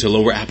given over to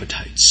lower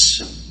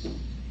appetites.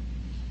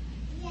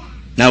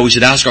 Now we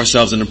should ask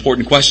ourselves an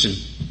important question.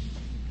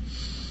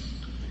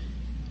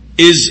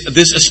 Is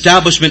this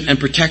establishment and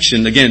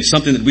protection, again,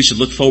 something that we should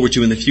look forward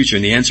to in the future?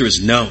 And the answer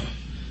is no.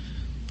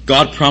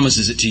 God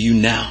promises it to you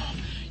now.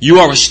 You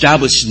are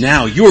established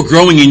now. You are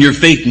growing in your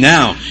faith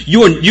now.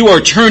 You are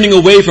turning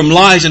away from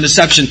lies and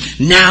deception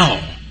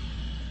now.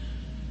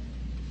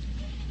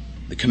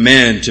 The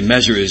command to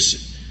measure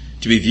is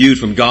to be viewed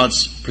from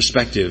God's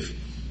perspective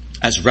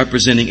as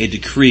representing a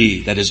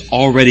decree that is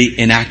already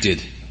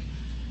enacted,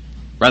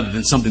 rather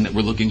than something that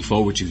we're looking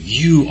forward to.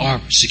 You are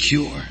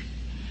secure.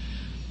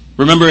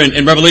 Remember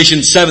in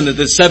Revelation 7 that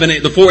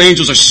the four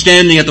angels are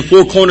standing at the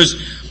four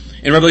corners.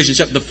 In Revelation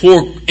 7, the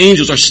four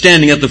angels are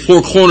standing at the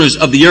four corners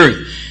of the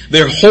earth.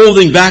 They're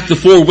holding back the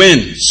four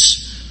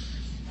winds.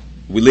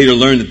 We later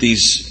learn that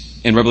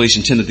in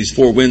Revelation 10, that these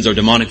four winds are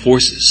demonic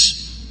forces.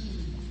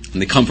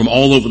 And they come from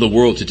all over the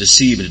world to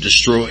deceive and to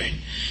destroy.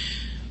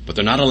 But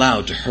they're not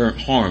allowed to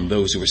harm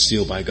those who are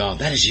sealed by God.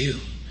 That is you.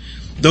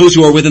 Those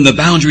who are within the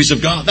boundaries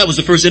of God. That was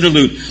the first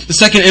interlude. The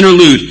second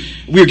interlude,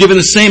 we are given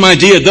the same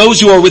idea. Those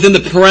who are within the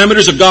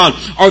parameters of God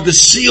are the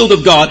sealed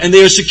of God and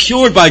they are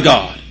secured by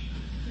God.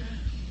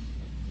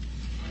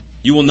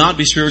 You will not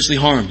be spiritually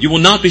harmed. You will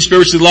not be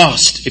spiritually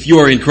lost if you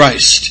are in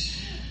Christ.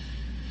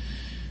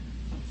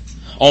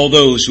 All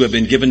those who have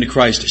been given to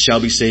Christ shall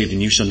be saved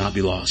and you shall not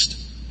be lost.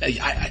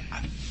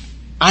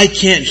 I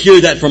can't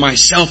hear that for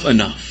myself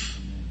enough.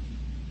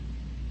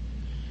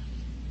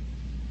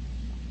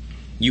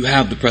 You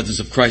have the presence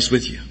of Christ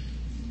with you.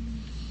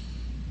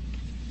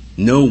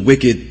 No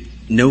wicked,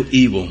 no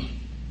evil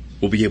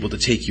will be able to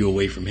take you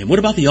away from Him. What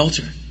about the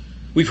altar?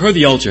 We've heard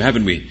the altar,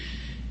 haven't we?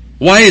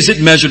 Why is it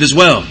measured as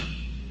well?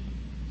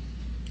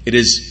 It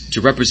is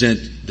to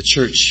represent the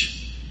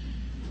church.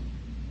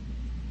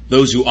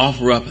 Those who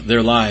offer up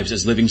their lives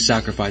as living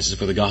sacrifices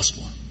for the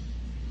gospel.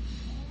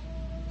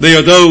 They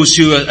are those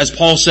who, as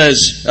Paul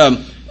says,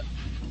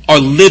 are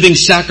living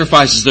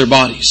sacrifices, their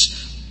bodies,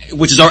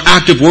 which is our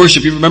act of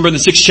worship. You remember in the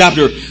 6th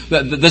chapter,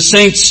 the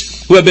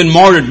saints who have been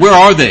martyred, where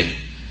are they?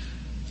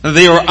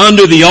 They are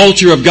under the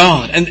altar of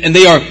God, and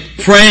they are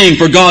praying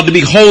for God to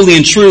be holy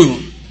and true.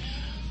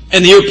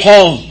 And here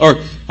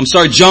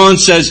John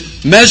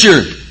says,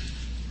 measure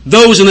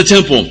those in the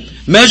temple.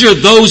 Measure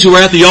those who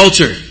are at the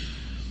altar.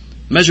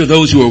 Measure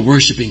those who are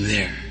worshiping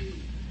there.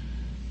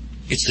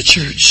 It's the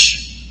church.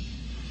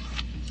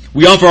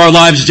 We offer our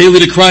lives daily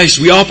to Christ.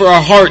 We offer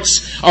our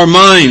hearts, our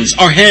minds,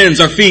 our hands,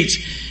 our feet.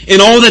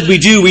 In all that we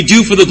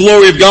do for the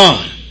glory of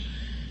God.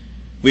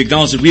 We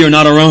acknowledge that we are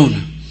not our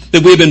own.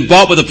 That we have been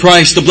bought with a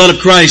price, the blood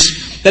of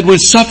Christ. That when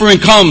suffering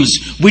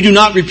comes, we do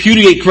not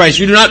repudiate Christ.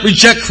 We do not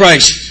reject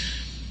Christ.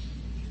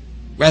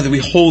 Rather, we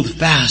hold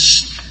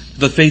fast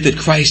the faith that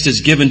Christ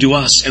has given to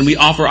us, and we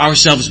offer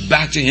ourselves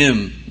back to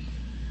Him.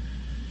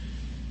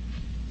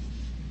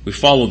 We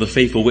follow the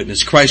faithful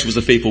witness. Christ was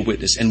the faithful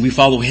witness, and we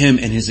follow Him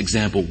and His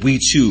example. We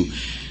too,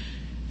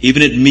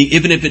 even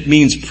if it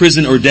means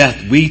prison or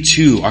death, we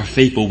too are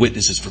faithful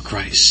witnesses for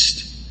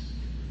Christ.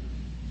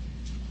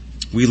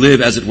 We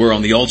live, as it were,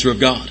 on the altar of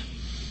God,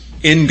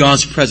 in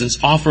God's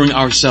presence, offering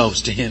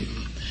ourselves to Him.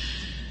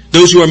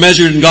 Those who are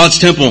measured in God's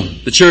temple,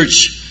 the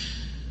church,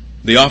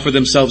 they offer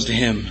themselves to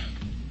Him.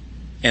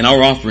 And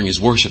our offering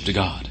is worship to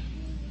God.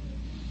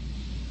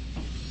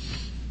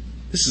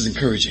 This is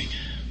encouraging.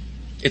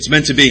 It's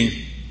meant to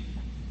be.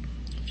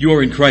 If you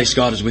are in Christ,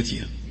 God is with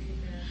you.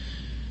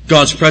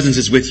 God's presence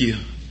is with you.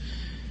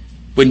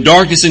 When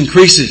darkness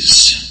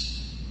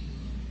increases,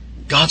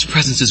 God's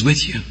presence is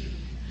with you.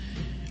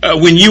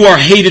 When you are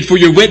hated for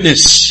your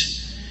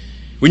witness,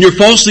 when you're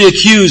falsely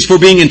accused for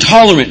being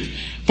intolerant,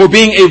 for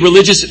being a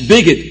religious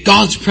bigot,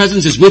 God's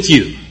presence is with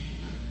you.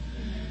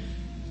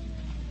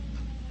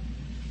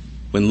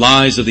 when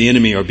lies of the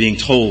enemy are being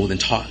told and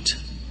taught,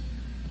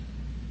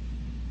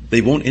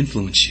 they won't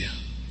influence you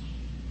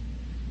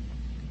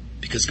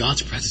because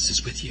God's presence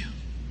is with you.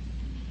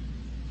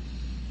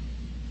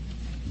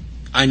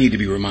 I need to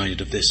be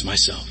reminded of this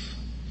myself.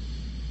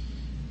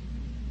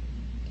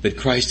 That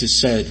Christ has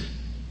said,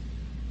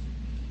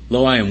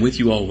 "Lo, I am with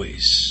you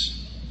always,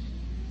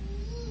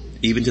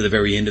 even to the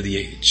very end of the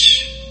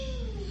age."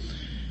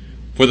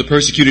 For the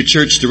persecuted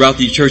church throughout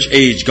the church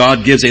age,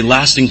 God gives a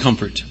lasting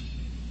comfort.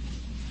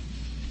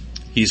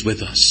 He's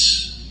with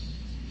us.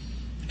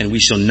 And we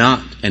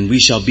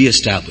shall be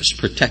established,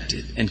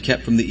 protected, and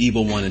kept from the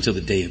evil one until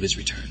the day of his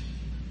return.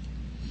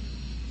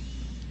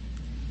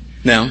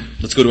 Now,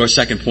 let's go to our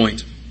second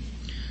point.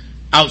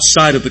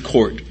 Outside of the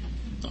court,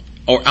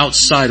 or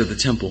outside of the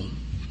temple.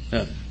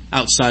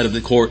 Outside of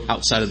the court,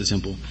 outside of the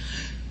temple.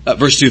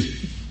 Verse 2.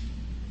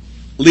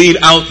 Leave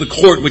out the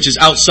court which is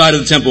outside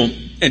of the temple,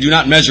 and do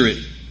not measure it.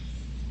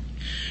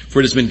 For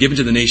it has been given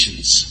to the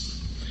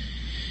nations,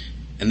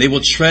 and they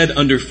will tread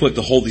underfoot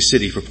the holy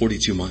city for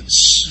 42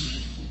 months.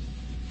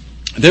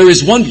 There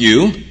is one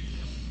view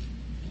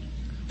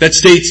that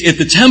states if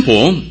the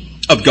temple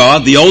of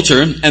God, the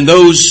altar, and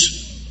those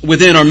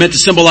within are meant to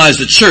symbolize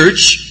the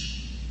church,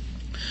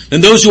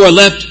 then those who are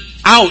left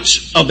out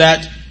of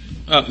that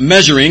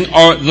measuring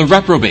are the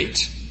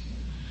reprobate.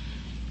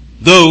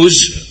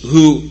 Those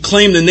who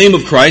claim the name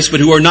of Christ but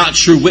who are not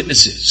true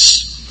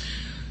witnesses.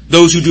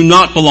 Those who do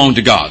not belong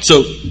to God.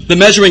 So the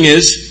measuring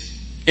is,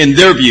 in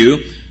their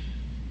view,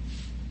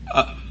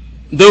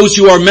 those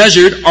who are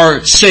measured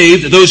are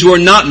saved. Those who are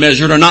not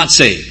measured are not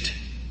saved.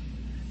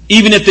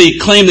 Even if they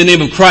claim the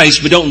name of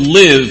Christ but don't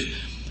live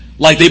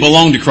like they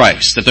belong to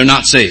Christ, that they're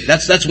not saved.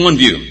 That's one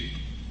view.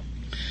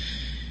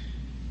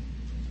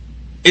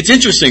 It's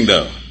interesting,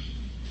 though,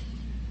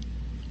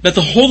 that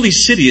the holy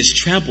city is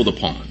trampled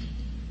upon.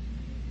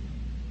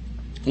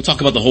 We'll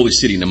talk about the holy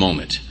city in a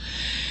moment.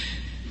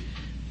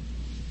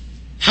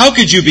 How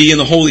could you be in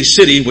the holy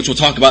city, which we'll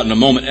talk about in a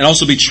moment, and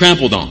also be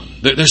trampled on?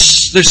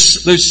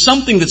 There's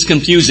something that's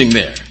confusing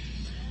there.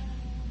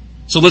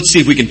 So let's see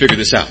if we can figure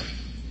this out.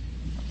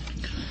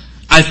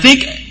 I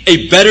think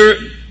a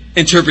better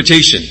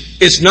interpretation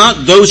is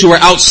not those who are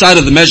outside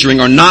of the measuring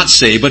are not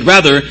saved, but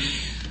rather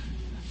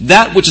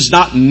that which is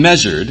not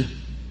measured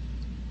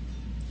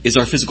is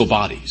our physical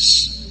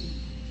bodies.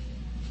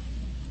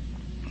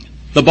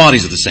 The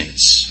bodies of the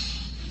saints.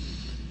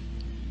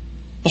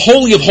 The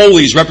Holy of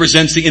Holies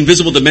represents the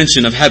invisible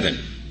dimension of heaven.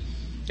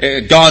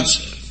 God's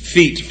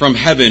feet from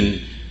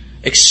heaven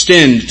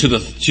extend to the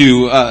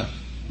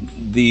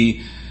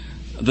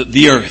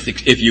earth,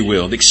 if you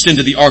will. They extend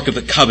to the Ark of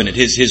the Covenant,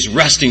 his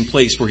resting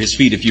place for his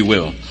feet, if you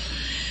will.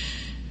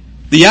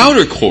 The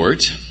outer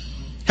court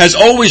has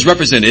always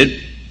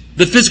represented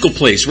the physical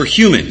place where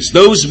humans,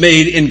 those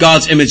made in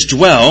God's image,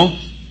 dwell,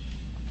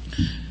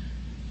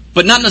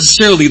 but not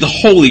necessarily the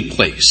holy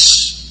place.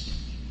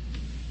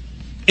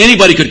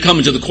 Anybody could come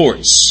into the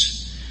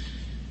courts,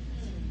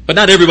 but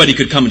not everybody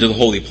could come into the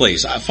holy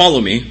place. Follow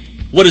me.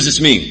 What does this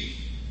mean?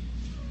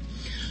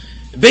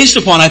 Based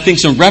upon, I think,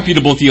 some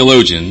reputable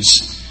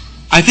theologians,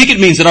 I think it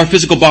means that our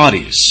physical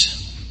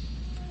bodies,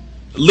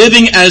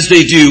 living as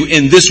they do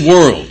in this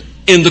world,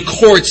 in the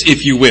courts,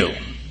 if you will.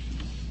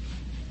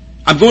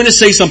 I'm going to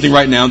say something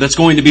right now that's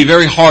going to be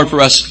very hard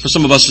for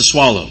some of us to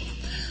swallow.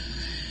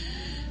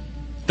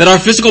 That our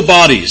physical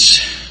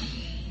bodies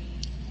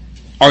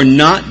are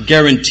not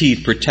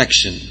guaranteed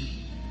protection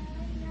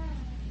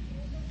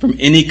from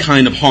any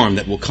kind of harm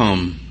that will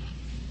come.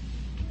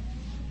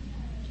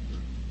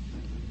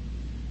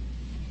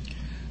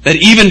 That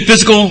even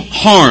physical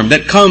harm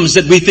that comes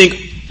that we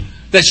think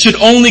that should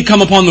only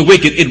come upon the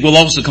wicked, it will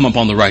also come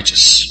upon the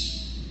righteous.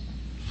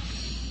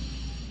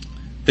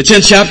 The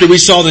 10th chapter we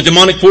saw the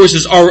demonic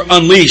forces are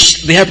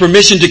unleashed. They have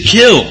permission to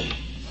kill.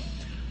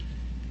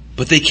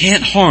 But they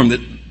can't harm the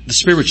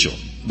spiritual,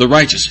 the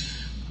righteous.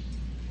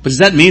 But does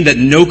that mean that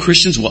no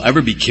Christians will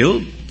ever be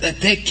killed?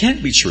 That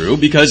can't be true,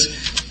 because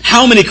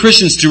how many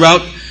Christians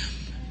throughout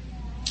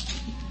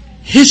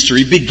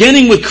history,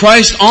 beginning with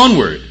Christ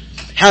onward,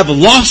 have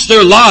lost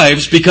their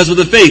lives because of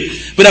the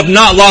faith, but have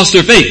not lost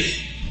their faith?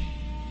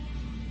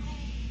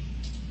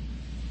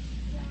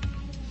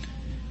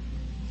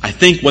 I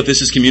think what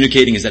this is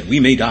communicating is that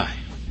we may die.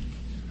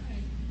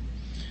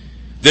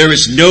 There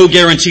is no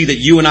guarantee that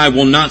you and I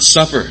will not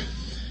suffer.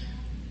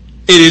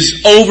 It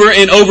is over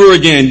and over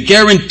again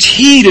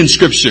guaranteed in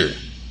Scripture.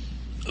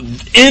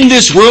 In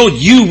this world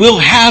you will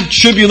have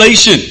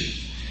tribulation.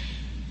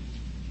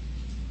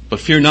 But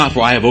fear not,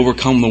 for I have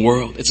overcome the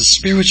world. It's a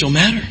spiritual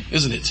matter,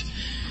 isn't it?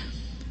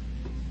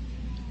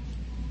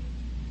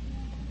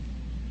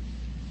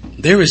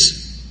 There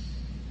is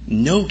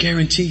no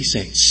guarantee,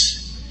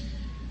 saints,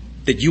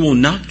 that you will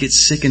not get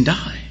sick and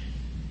die.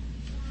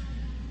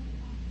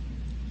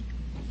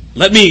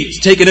 Let me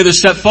take another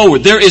step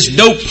forward. There is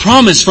no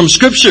promise from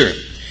Scripture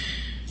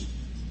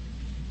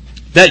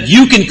that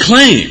you can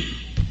claim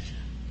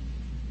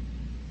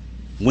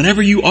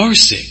whenever you are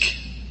sick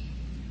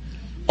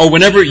or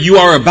whenever you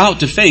are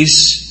about to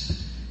face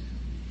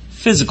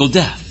physical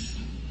death.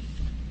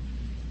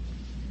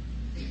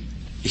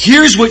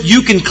 Here's what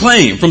you can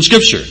claim from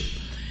Scripture.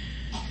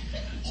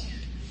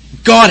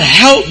 God,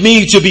 help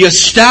me to be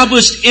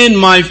established in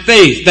my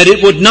faith, that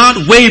it would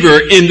not waver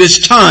in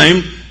this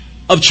time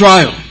of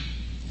trial.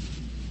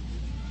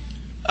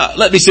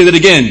 Let me say that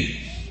again.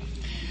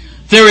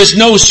 There is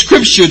no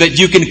Scripture that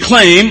you can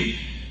claim,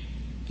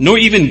 nor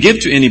even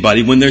give to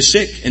anybody when they're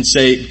sick and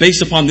say,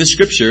 based upon this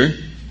Scripture,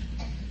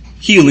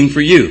 healing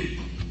for you.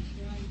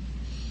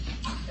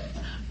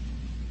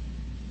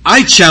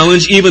 I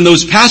challenge even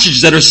those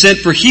passages that are sent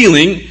for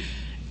healing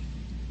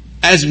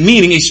as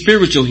meaning a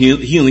spiritual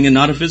healing and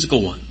not a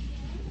physical one.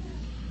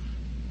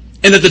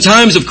 And at the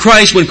times of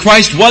Christ, when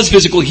Christ was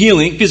physically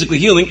healing,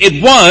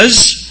 it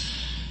was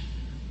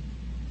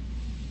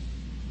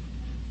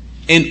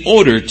in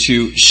order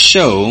to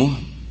show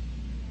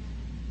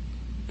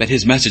that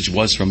his message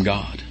was from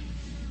God.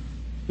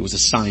 It was a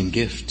sign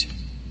gift.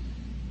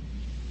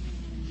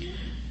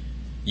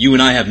 You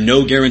and I have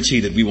no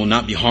guarantee that we will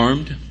not be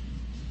harmed,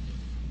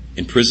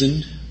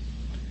 imprisoned,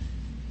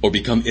 or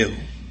become ill.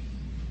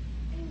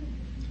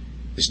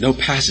 There's no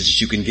passage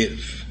you can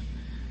give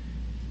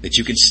that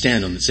you can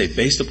stand on and say,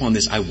 based upon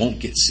this, I won't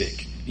get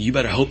sick. You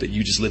better hope that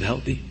you just live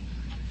healthy,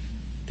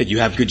 that you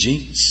have good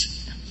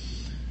genes.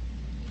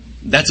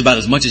 That's about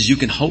as much as you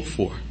can hope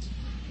for.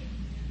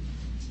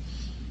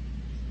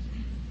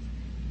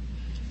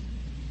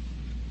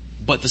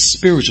 But the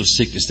spiritual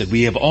sickness that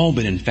we have all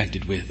been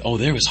infected with,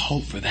 there is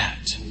hope for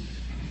that.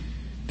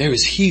 There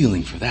is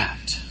healing for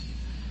that.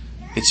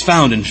 It's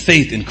found in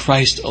faith in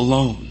Christ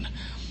alone.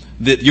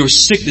 That your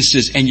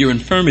sicknesses and your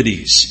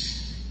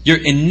infirmities, your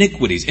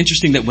iniquities.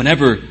 Interesting that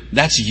whenever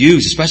that's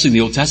used, especially in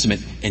the Old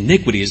Testament,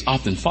 iniquity is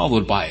often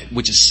followed by it,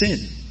 which is sin.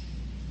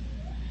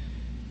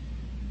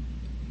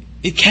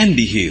 It can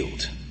be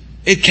healed.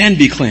 It can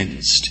be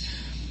cleansed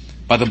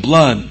by the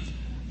blood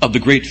of the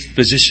great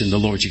physician, the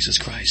Lord Jesus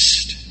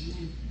Christ.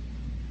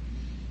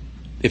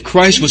 If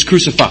Christ was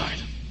crucified,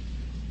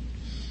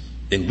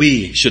 then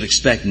we should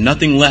expect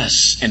nothing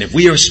less. And if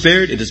we are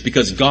spared, it is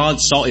because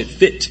God saw it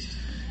fit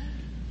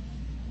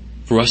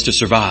for us to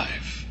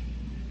survive.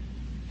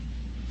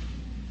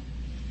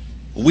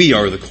 We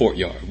are the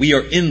courtyard. We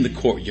are in the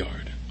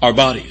courtyard. Our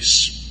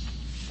bodies.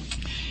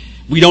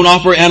 We don't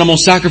offer animal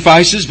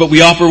sacrifices, but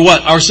we offer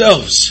what?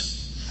 Ourselves.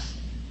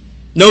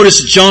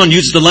 Notice John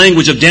uses the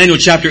language of Daniel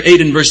chapter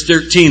 8 and verse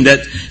 13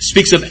 that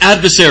speaks of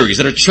adversaries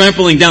that are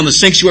trampling down the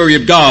sanctuary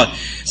of God.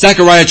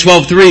 Zechariah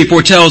 12:3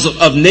 foretells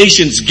of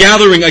nations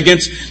gathering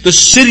against the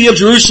city of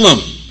Jerusalem.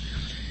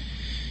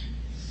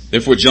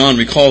 Therefore, John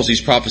recalls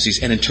these prophecies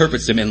and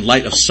interprets them in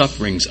light of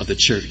sufferings of the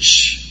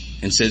church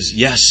and says,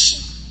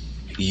 yes,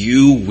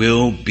 you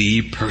will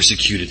be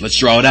persecuted. Let's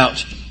draw it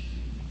out.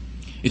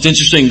 It's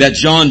interesting that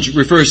John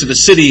refers to the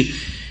city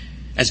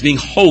as being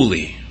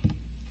holy.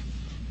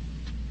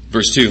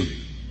 Verse 2.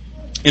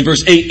 In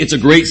verse 8, it's a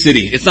great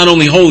city. It's not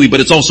only holy, but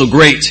it's also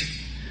great.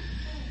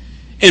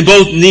 In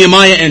both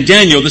Nehemiah and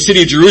Daniel, the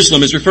city of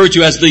Jerusalem is referred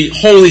to as the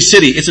holy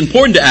city. It's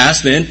important to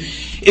ask then,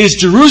 is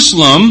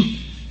Jerusalem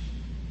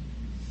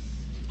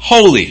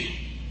holy?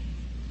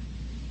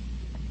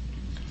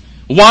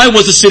 Why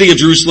was the city of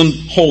Jerusalem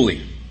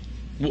holy?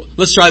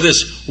 Let's try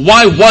this.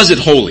 Why was it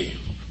holy?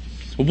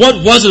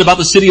 What was it about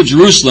the city of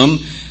Jerusalem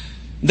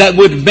that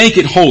would make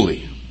it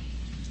holy?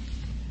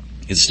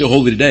 It's still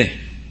holy today.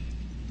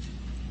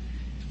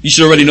 You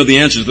should already know the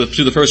answer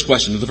to the first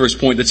question, to the first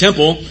point. The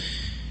temple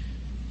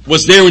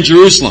was there in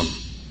Jerusalem.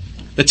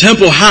 The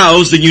temple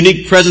housed the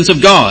unique presence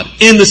of God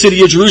in the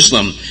city of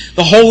Jerusalem.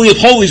 The Holy of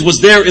Holies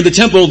was there in the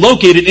temple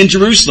located in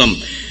Jerusalem.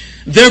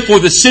 Therefore,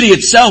 the city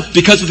itself,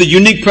 because of the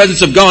unique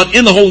presence of God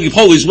in the Holy of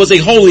Holies, was a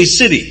holy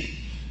city.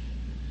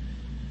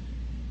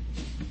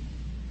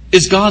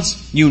 Is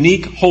God's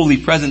unique holy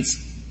presence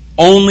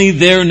only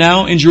there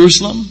now in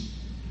Jerusalem?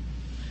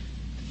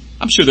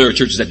 I'm sure there are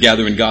churches that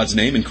gather in God's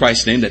name, in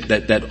Christ's name,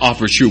 that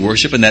offer true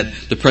worship and that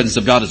the presence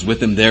of God is with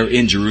them there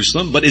in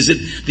Jerusalem. But is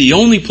it the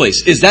only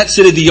place? Is that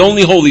city the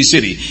only holy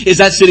city? Is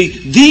that city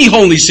the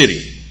holy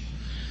city?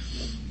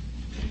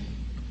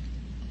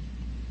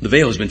 The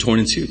veil has been torn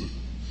in two.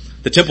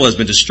 The temple has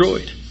been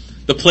destroyed.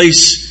 The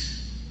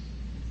place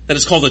that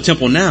is called the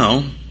temple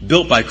now,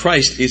 built by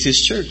Christ, is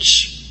His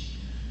church.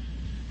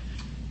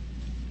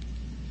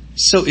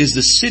 So is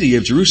the city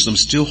of Jerusalem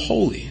still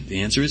holy?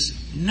 The answer is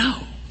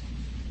no.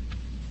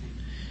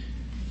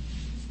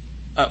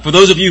 For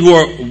those of you who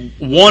are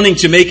wanting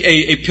to make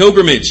a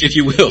pilgrimage, if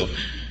you will,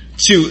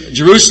 to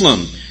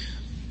Jerusalem,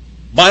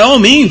 by all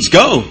means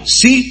go.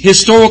 See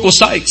historical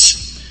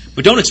sites.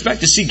 But don't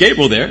expect to see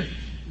Gabriel there,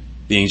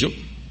 the angel.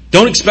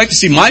 Don't expect to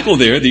see Michael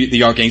there,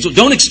 the archangel.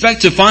 Don't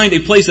expect to find a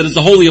place that is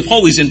the Holy of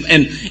Holies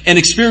and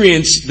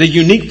experience the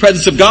unique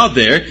presence of God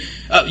there.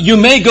 You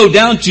may go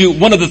down to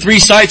one of the three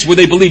sites where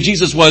they believe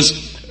Jesus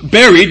was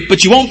buried,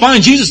 but you won't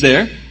find Jesus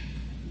there.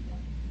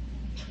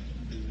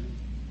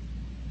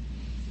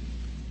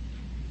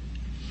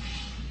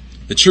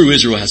 The true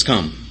Israel has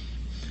come,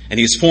 and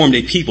He has formed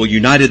a people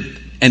united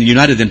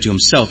them to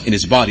Himself in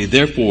His body.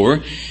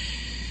 Therefore,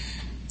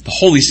 the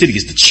holy city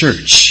is the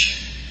church.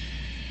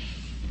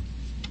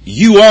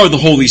 You are the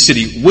holy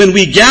city. When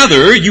we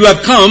gather, you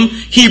have come,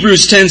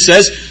 Hebrews 10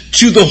 says,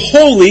 to the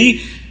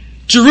holy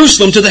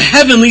Jerusalem, to the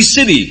heavenly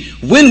city.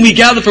 When we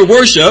gather for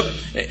worship,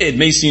 it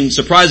may seem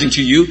surprising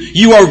to you,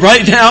 you are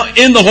right now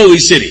in the holy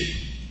city.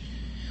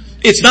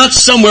 It's not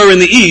somewhere in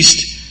the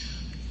east,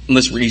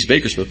 unless we're East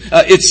Bakersfield.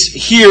 It's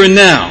here and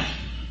now.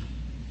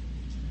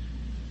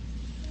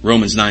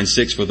 Romans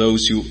 9:6,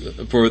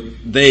 for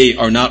they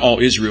are not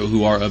all Israel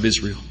who are of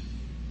Israel.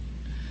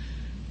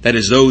 That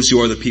is, those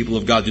who are the people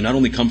of God do not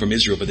only come from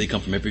Israel, but they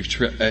come from every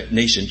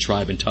nation,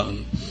 tribe, and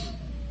tongue.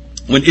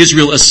 When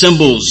Israel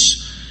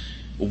assembles,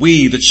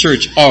 we, the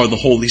church, are the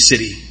holy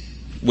city.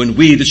 When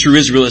we, the true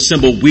Israel,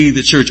 assemble, we,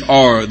 the church,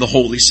 are the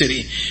holy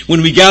city.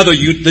 When we gather,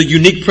 the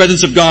unique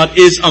presence of God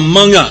is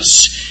among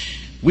us.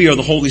 We are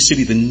the holy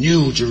city, the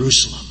new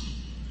Jerusalem.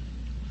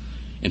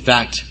 In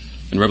fact,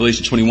 in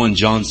Revelation 21,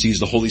 John sees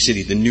the holy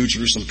city, the new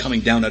Jerusalem, coming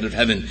down out of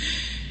heaven,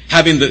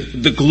 having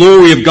the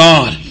glory of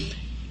God.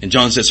 And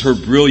John says her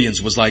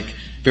brilliance was like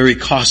very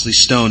costly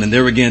stone. And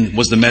there again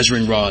was the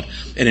measuring rod.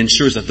 It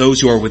ensures that those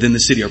who are within the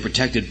city are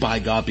protected by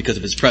God because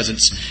of His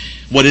presence.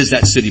 What is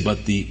that city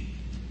but the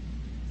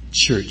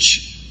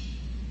church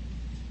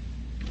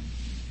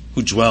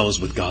who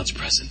dwells with God's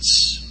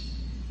presence?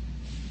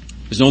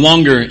 There's no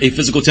longer a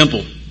physical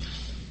temple.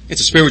 It's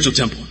a spiritual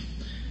temple.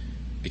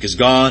 Because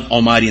God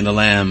Almighty and the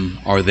Lamb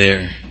are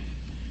there.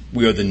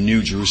 We are the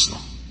New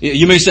Jerusalem.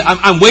 You may say,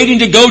 I'm waiting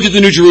to go to the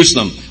New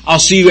Jerusalem. I'll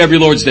see you every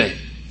Lord's Day.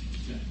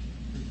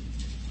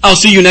 I'll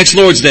see you next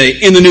Lord's Day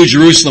in the New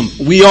Jerusalem.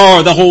 We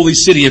are the holy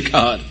city of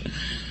God.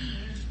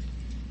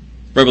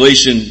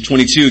 Revelation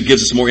 22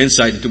 gives us more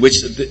insight into which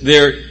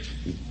there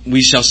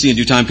we shall see in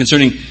due time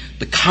concerning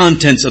the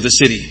contents of the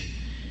city.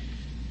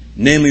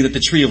 Namely that the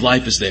tree of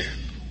life is there.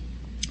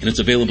 And it's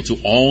available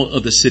to all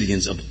of the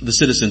citizens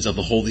of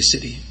the holy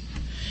city.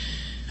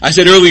 I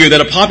said earlier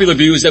that a popular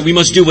view is that we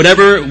must do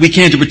whatever we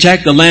can to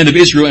protect the land of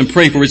Israel and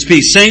pray for its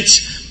peace.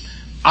 Saints,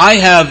 I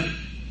have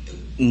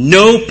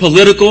no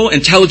political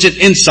intelligent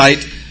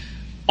insight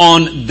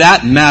on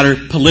that matter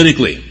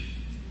politically.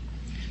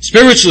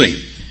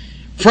 Spiritually,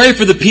 pray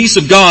for the peace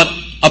of God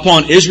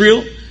upon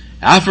Israel,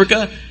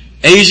 Africa,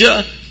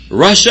 Asia,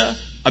 Russia,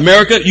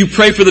 America. You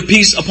pray for the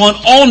peace upon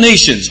all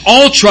nations,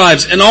 all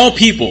tribes, and all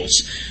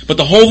peoples. But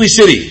the holy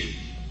city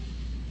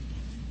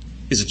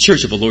is the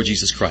church of the Lord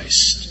Jesus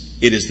Christ.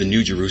 It is the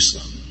New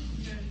Jerusalem.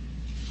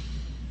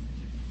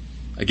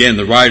 Again,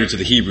 the writer to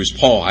the Hebrews,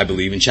 Paul, I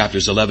believe, in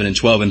chapters 11 and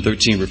 12 and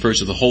 13 refers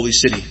to the holy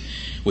city,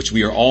 which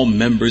we are all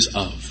members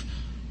of,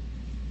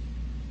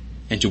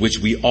 and to which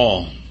we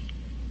all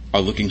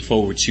are looking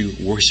forward to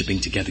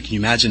worshiping together. Can you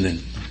imagine then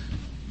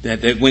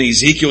that when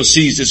Ezekiel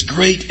sees this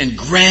great and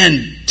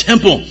grand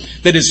temple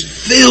that is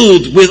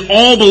filled with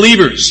all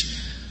believers,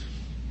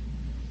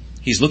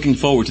 he's looking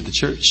forward to the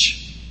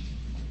church.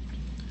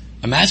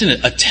 Imagine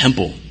a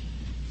temple.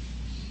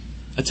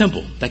 A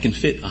temple that can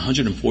fit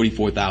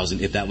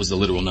 144,000, if that was the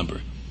literal number,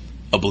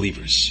 of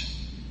believers.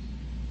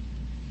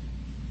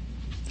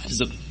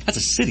 That's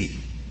a city.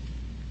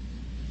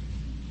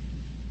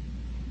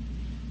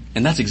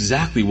 And that's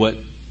exactly what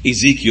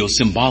Ezekiel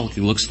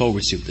symbolically looks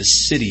forward to. The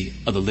city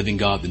of the living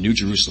God, the New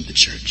Jerusalem, the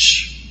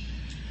church.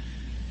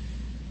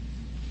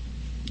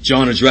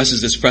 John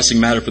addresses this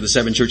pressing matter for the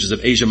 7 churches of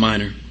Asia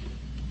Minor.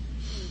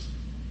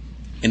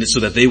 And it's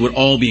so that they would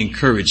all be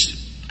encouraged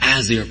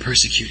as they are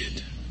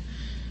persecuted.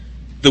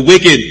 The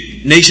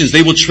wicked nations,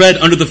 they will tread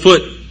under the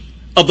foot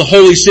of the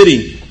holy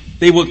city.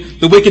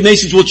 The wicked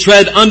nations will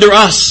tread under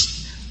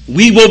us.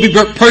 We will be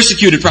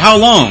persecuted for how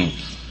long?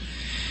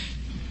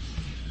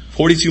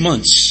 42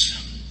 months.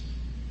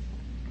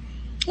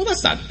 Well,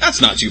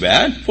 that's not too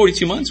bad.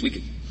 42 months.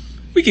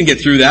 We can get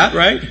through that,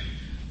 right?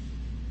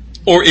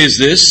 Or is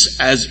this,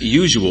 as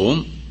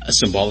usual, a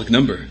symbolic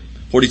number?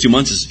 42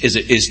 months is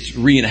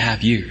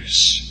 3.5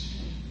 years.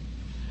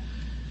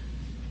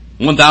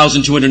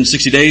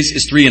 1,260 days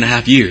is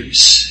 3.5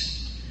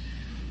 years.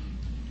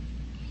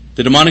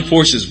 The demonic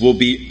forces will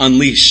be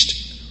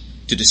unleashed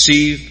to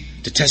deceive,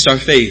 to test our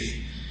faith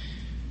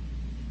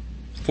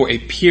for a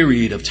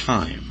period of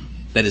time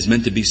that is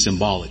meant to be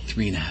symbolic,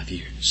 3.5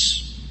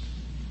 years.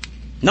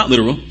 Not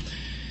literal.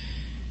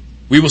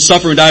 We will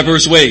suffer in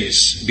diverse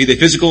ways, be they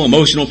physical,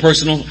 emotional,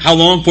 personal. How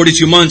long?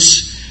 42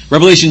 months.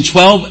 Revelation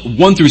 12,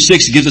 1 through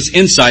 6 gives us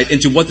insight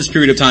into what this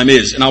period of time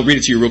is. And I'll read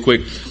it to you real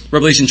quick.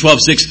 Revelation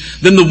 12:6.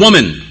 Then the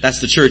woman,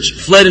 that's the church,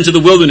 fled into the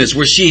wilderness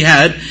where she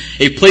had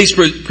a place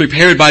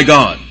prepared by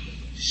God.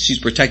 She's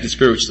protected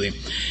spiritually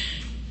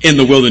in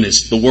the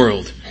wilderness, the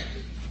world,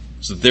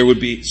 so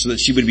that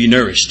she would be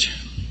nourished.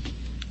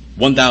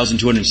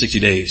 1,260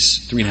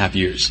 days, 3.5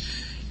 years.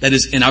 That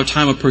is, in our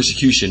time of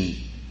persecution,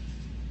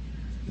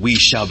 we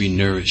shall be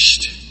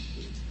nourished.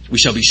 We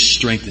shall be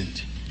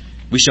strengthened.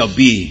 We shall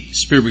be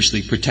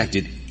spiritually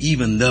protected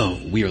even though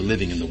we are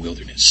living in the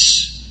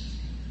wilderness.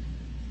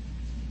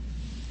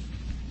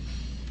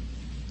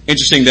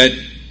 Interesting that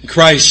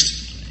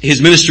Christ,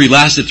 his ministry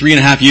lasted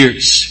 3.5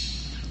 years.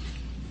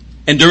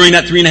 And during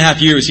that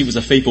 3.5 years, he was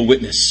a faithful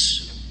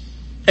witness.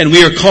 And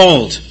we are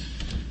called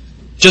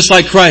just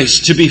like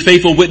Christ, to be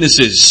faithful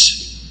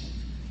witnesses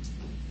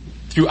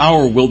through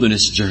our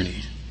wilderness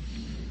journey.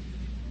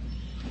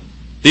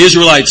 The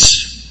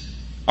Israelites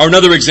are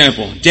another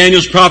example.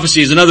 Daniel's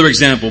prophecy is another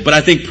example. But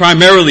I think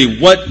primarily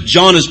what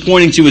John is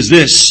pointing to is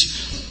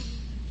this: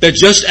 that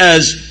just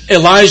as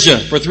Elijah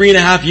for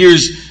 3.5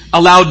 years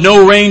allowed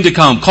no rain to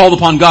come, called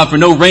upon God for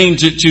no rain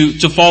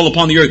to fall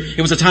upon the earth,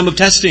 it was a time of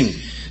testing.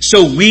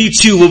 So we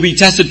too will be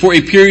tested for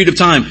a period of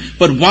time.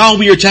 But while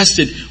we are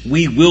tested,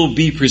 we will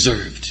be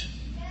preserved.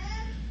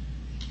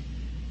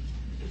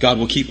 God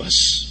will keep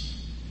us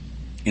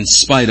in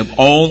spite of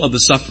all of the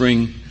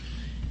suffering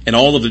and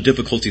all of the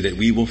difficulty that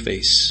we will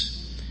face.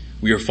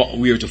 We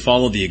are to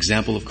follow the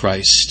example of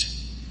Christ,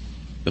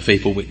 the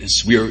faithful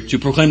witness. We are to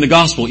proclaim the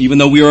gospel even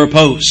though we are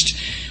opposed.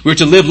 We are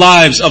to live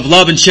lives of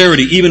love and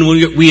charity even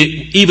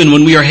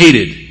when we are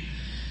hated.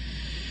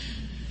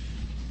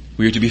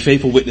 We are to be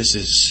faithful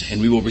witnesses,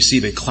 and we will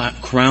receive a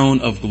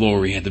crown of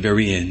glory at the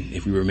very end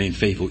if we remain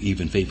faithful,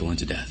 even faithful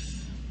unto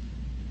death.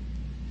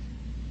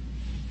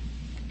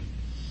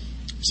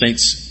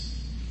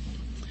 Saints,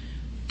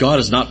 God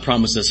has not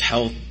promised us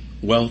health,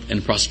 wealth,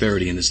 and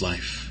prosperity in this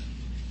life.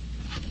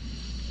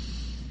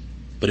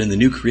 But in the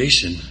new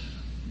creation,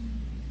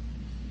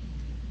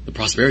 the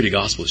prosperity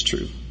gospel is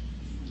true.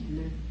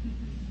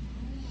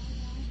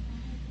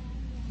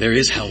 There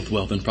is health,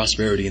 wealth, and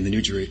prosperity in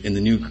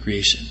the new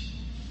creation.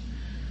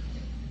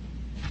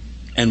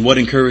 And what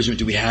encouragement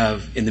do we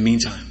have in the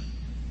meantime?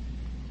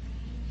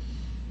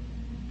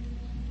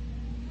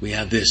 We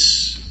have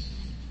this: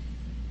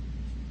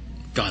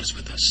 God is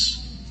with us.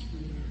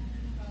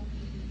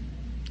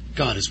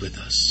 God is with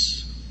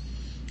us.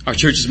 Our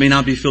churches may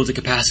not be filled to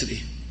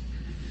capacity.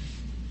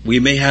 We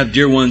may have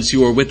dear ones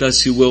who are with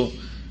us who will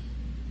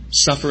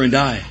suffer and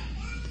die.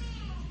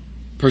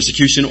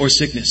 Persecution or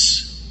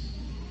sickness.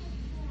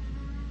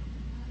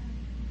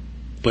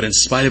 But in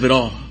spite of it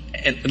all,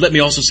 and let me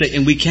also say,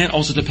 and we can't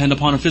also depend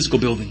upon a physical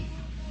building.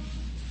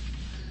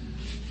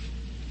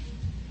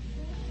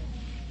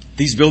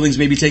 These buildings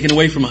may be taken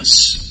away from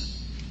us.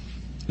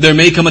 There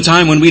may come a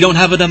time when we don't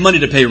have enough money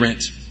to pay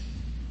rent.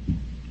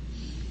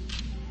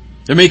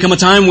 There may come a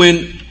time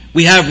when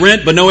we have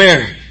rent but no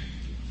air.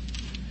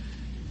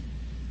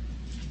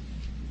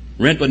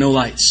 Rent but no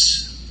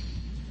lights.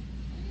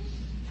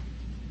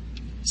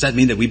 Does that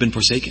mean that we've been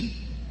forsaken?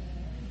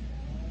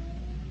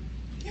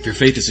 If your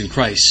faith is in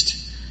Christ,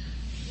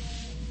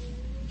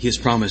 He has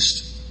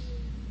promised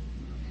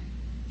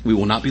we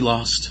will not be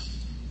lost,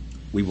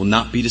 we will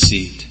not be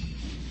deceived,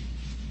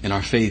 and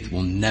our faith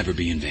will never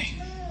be in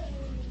vain.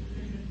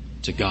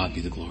 To God be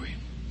the glory.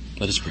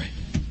 Let us pray.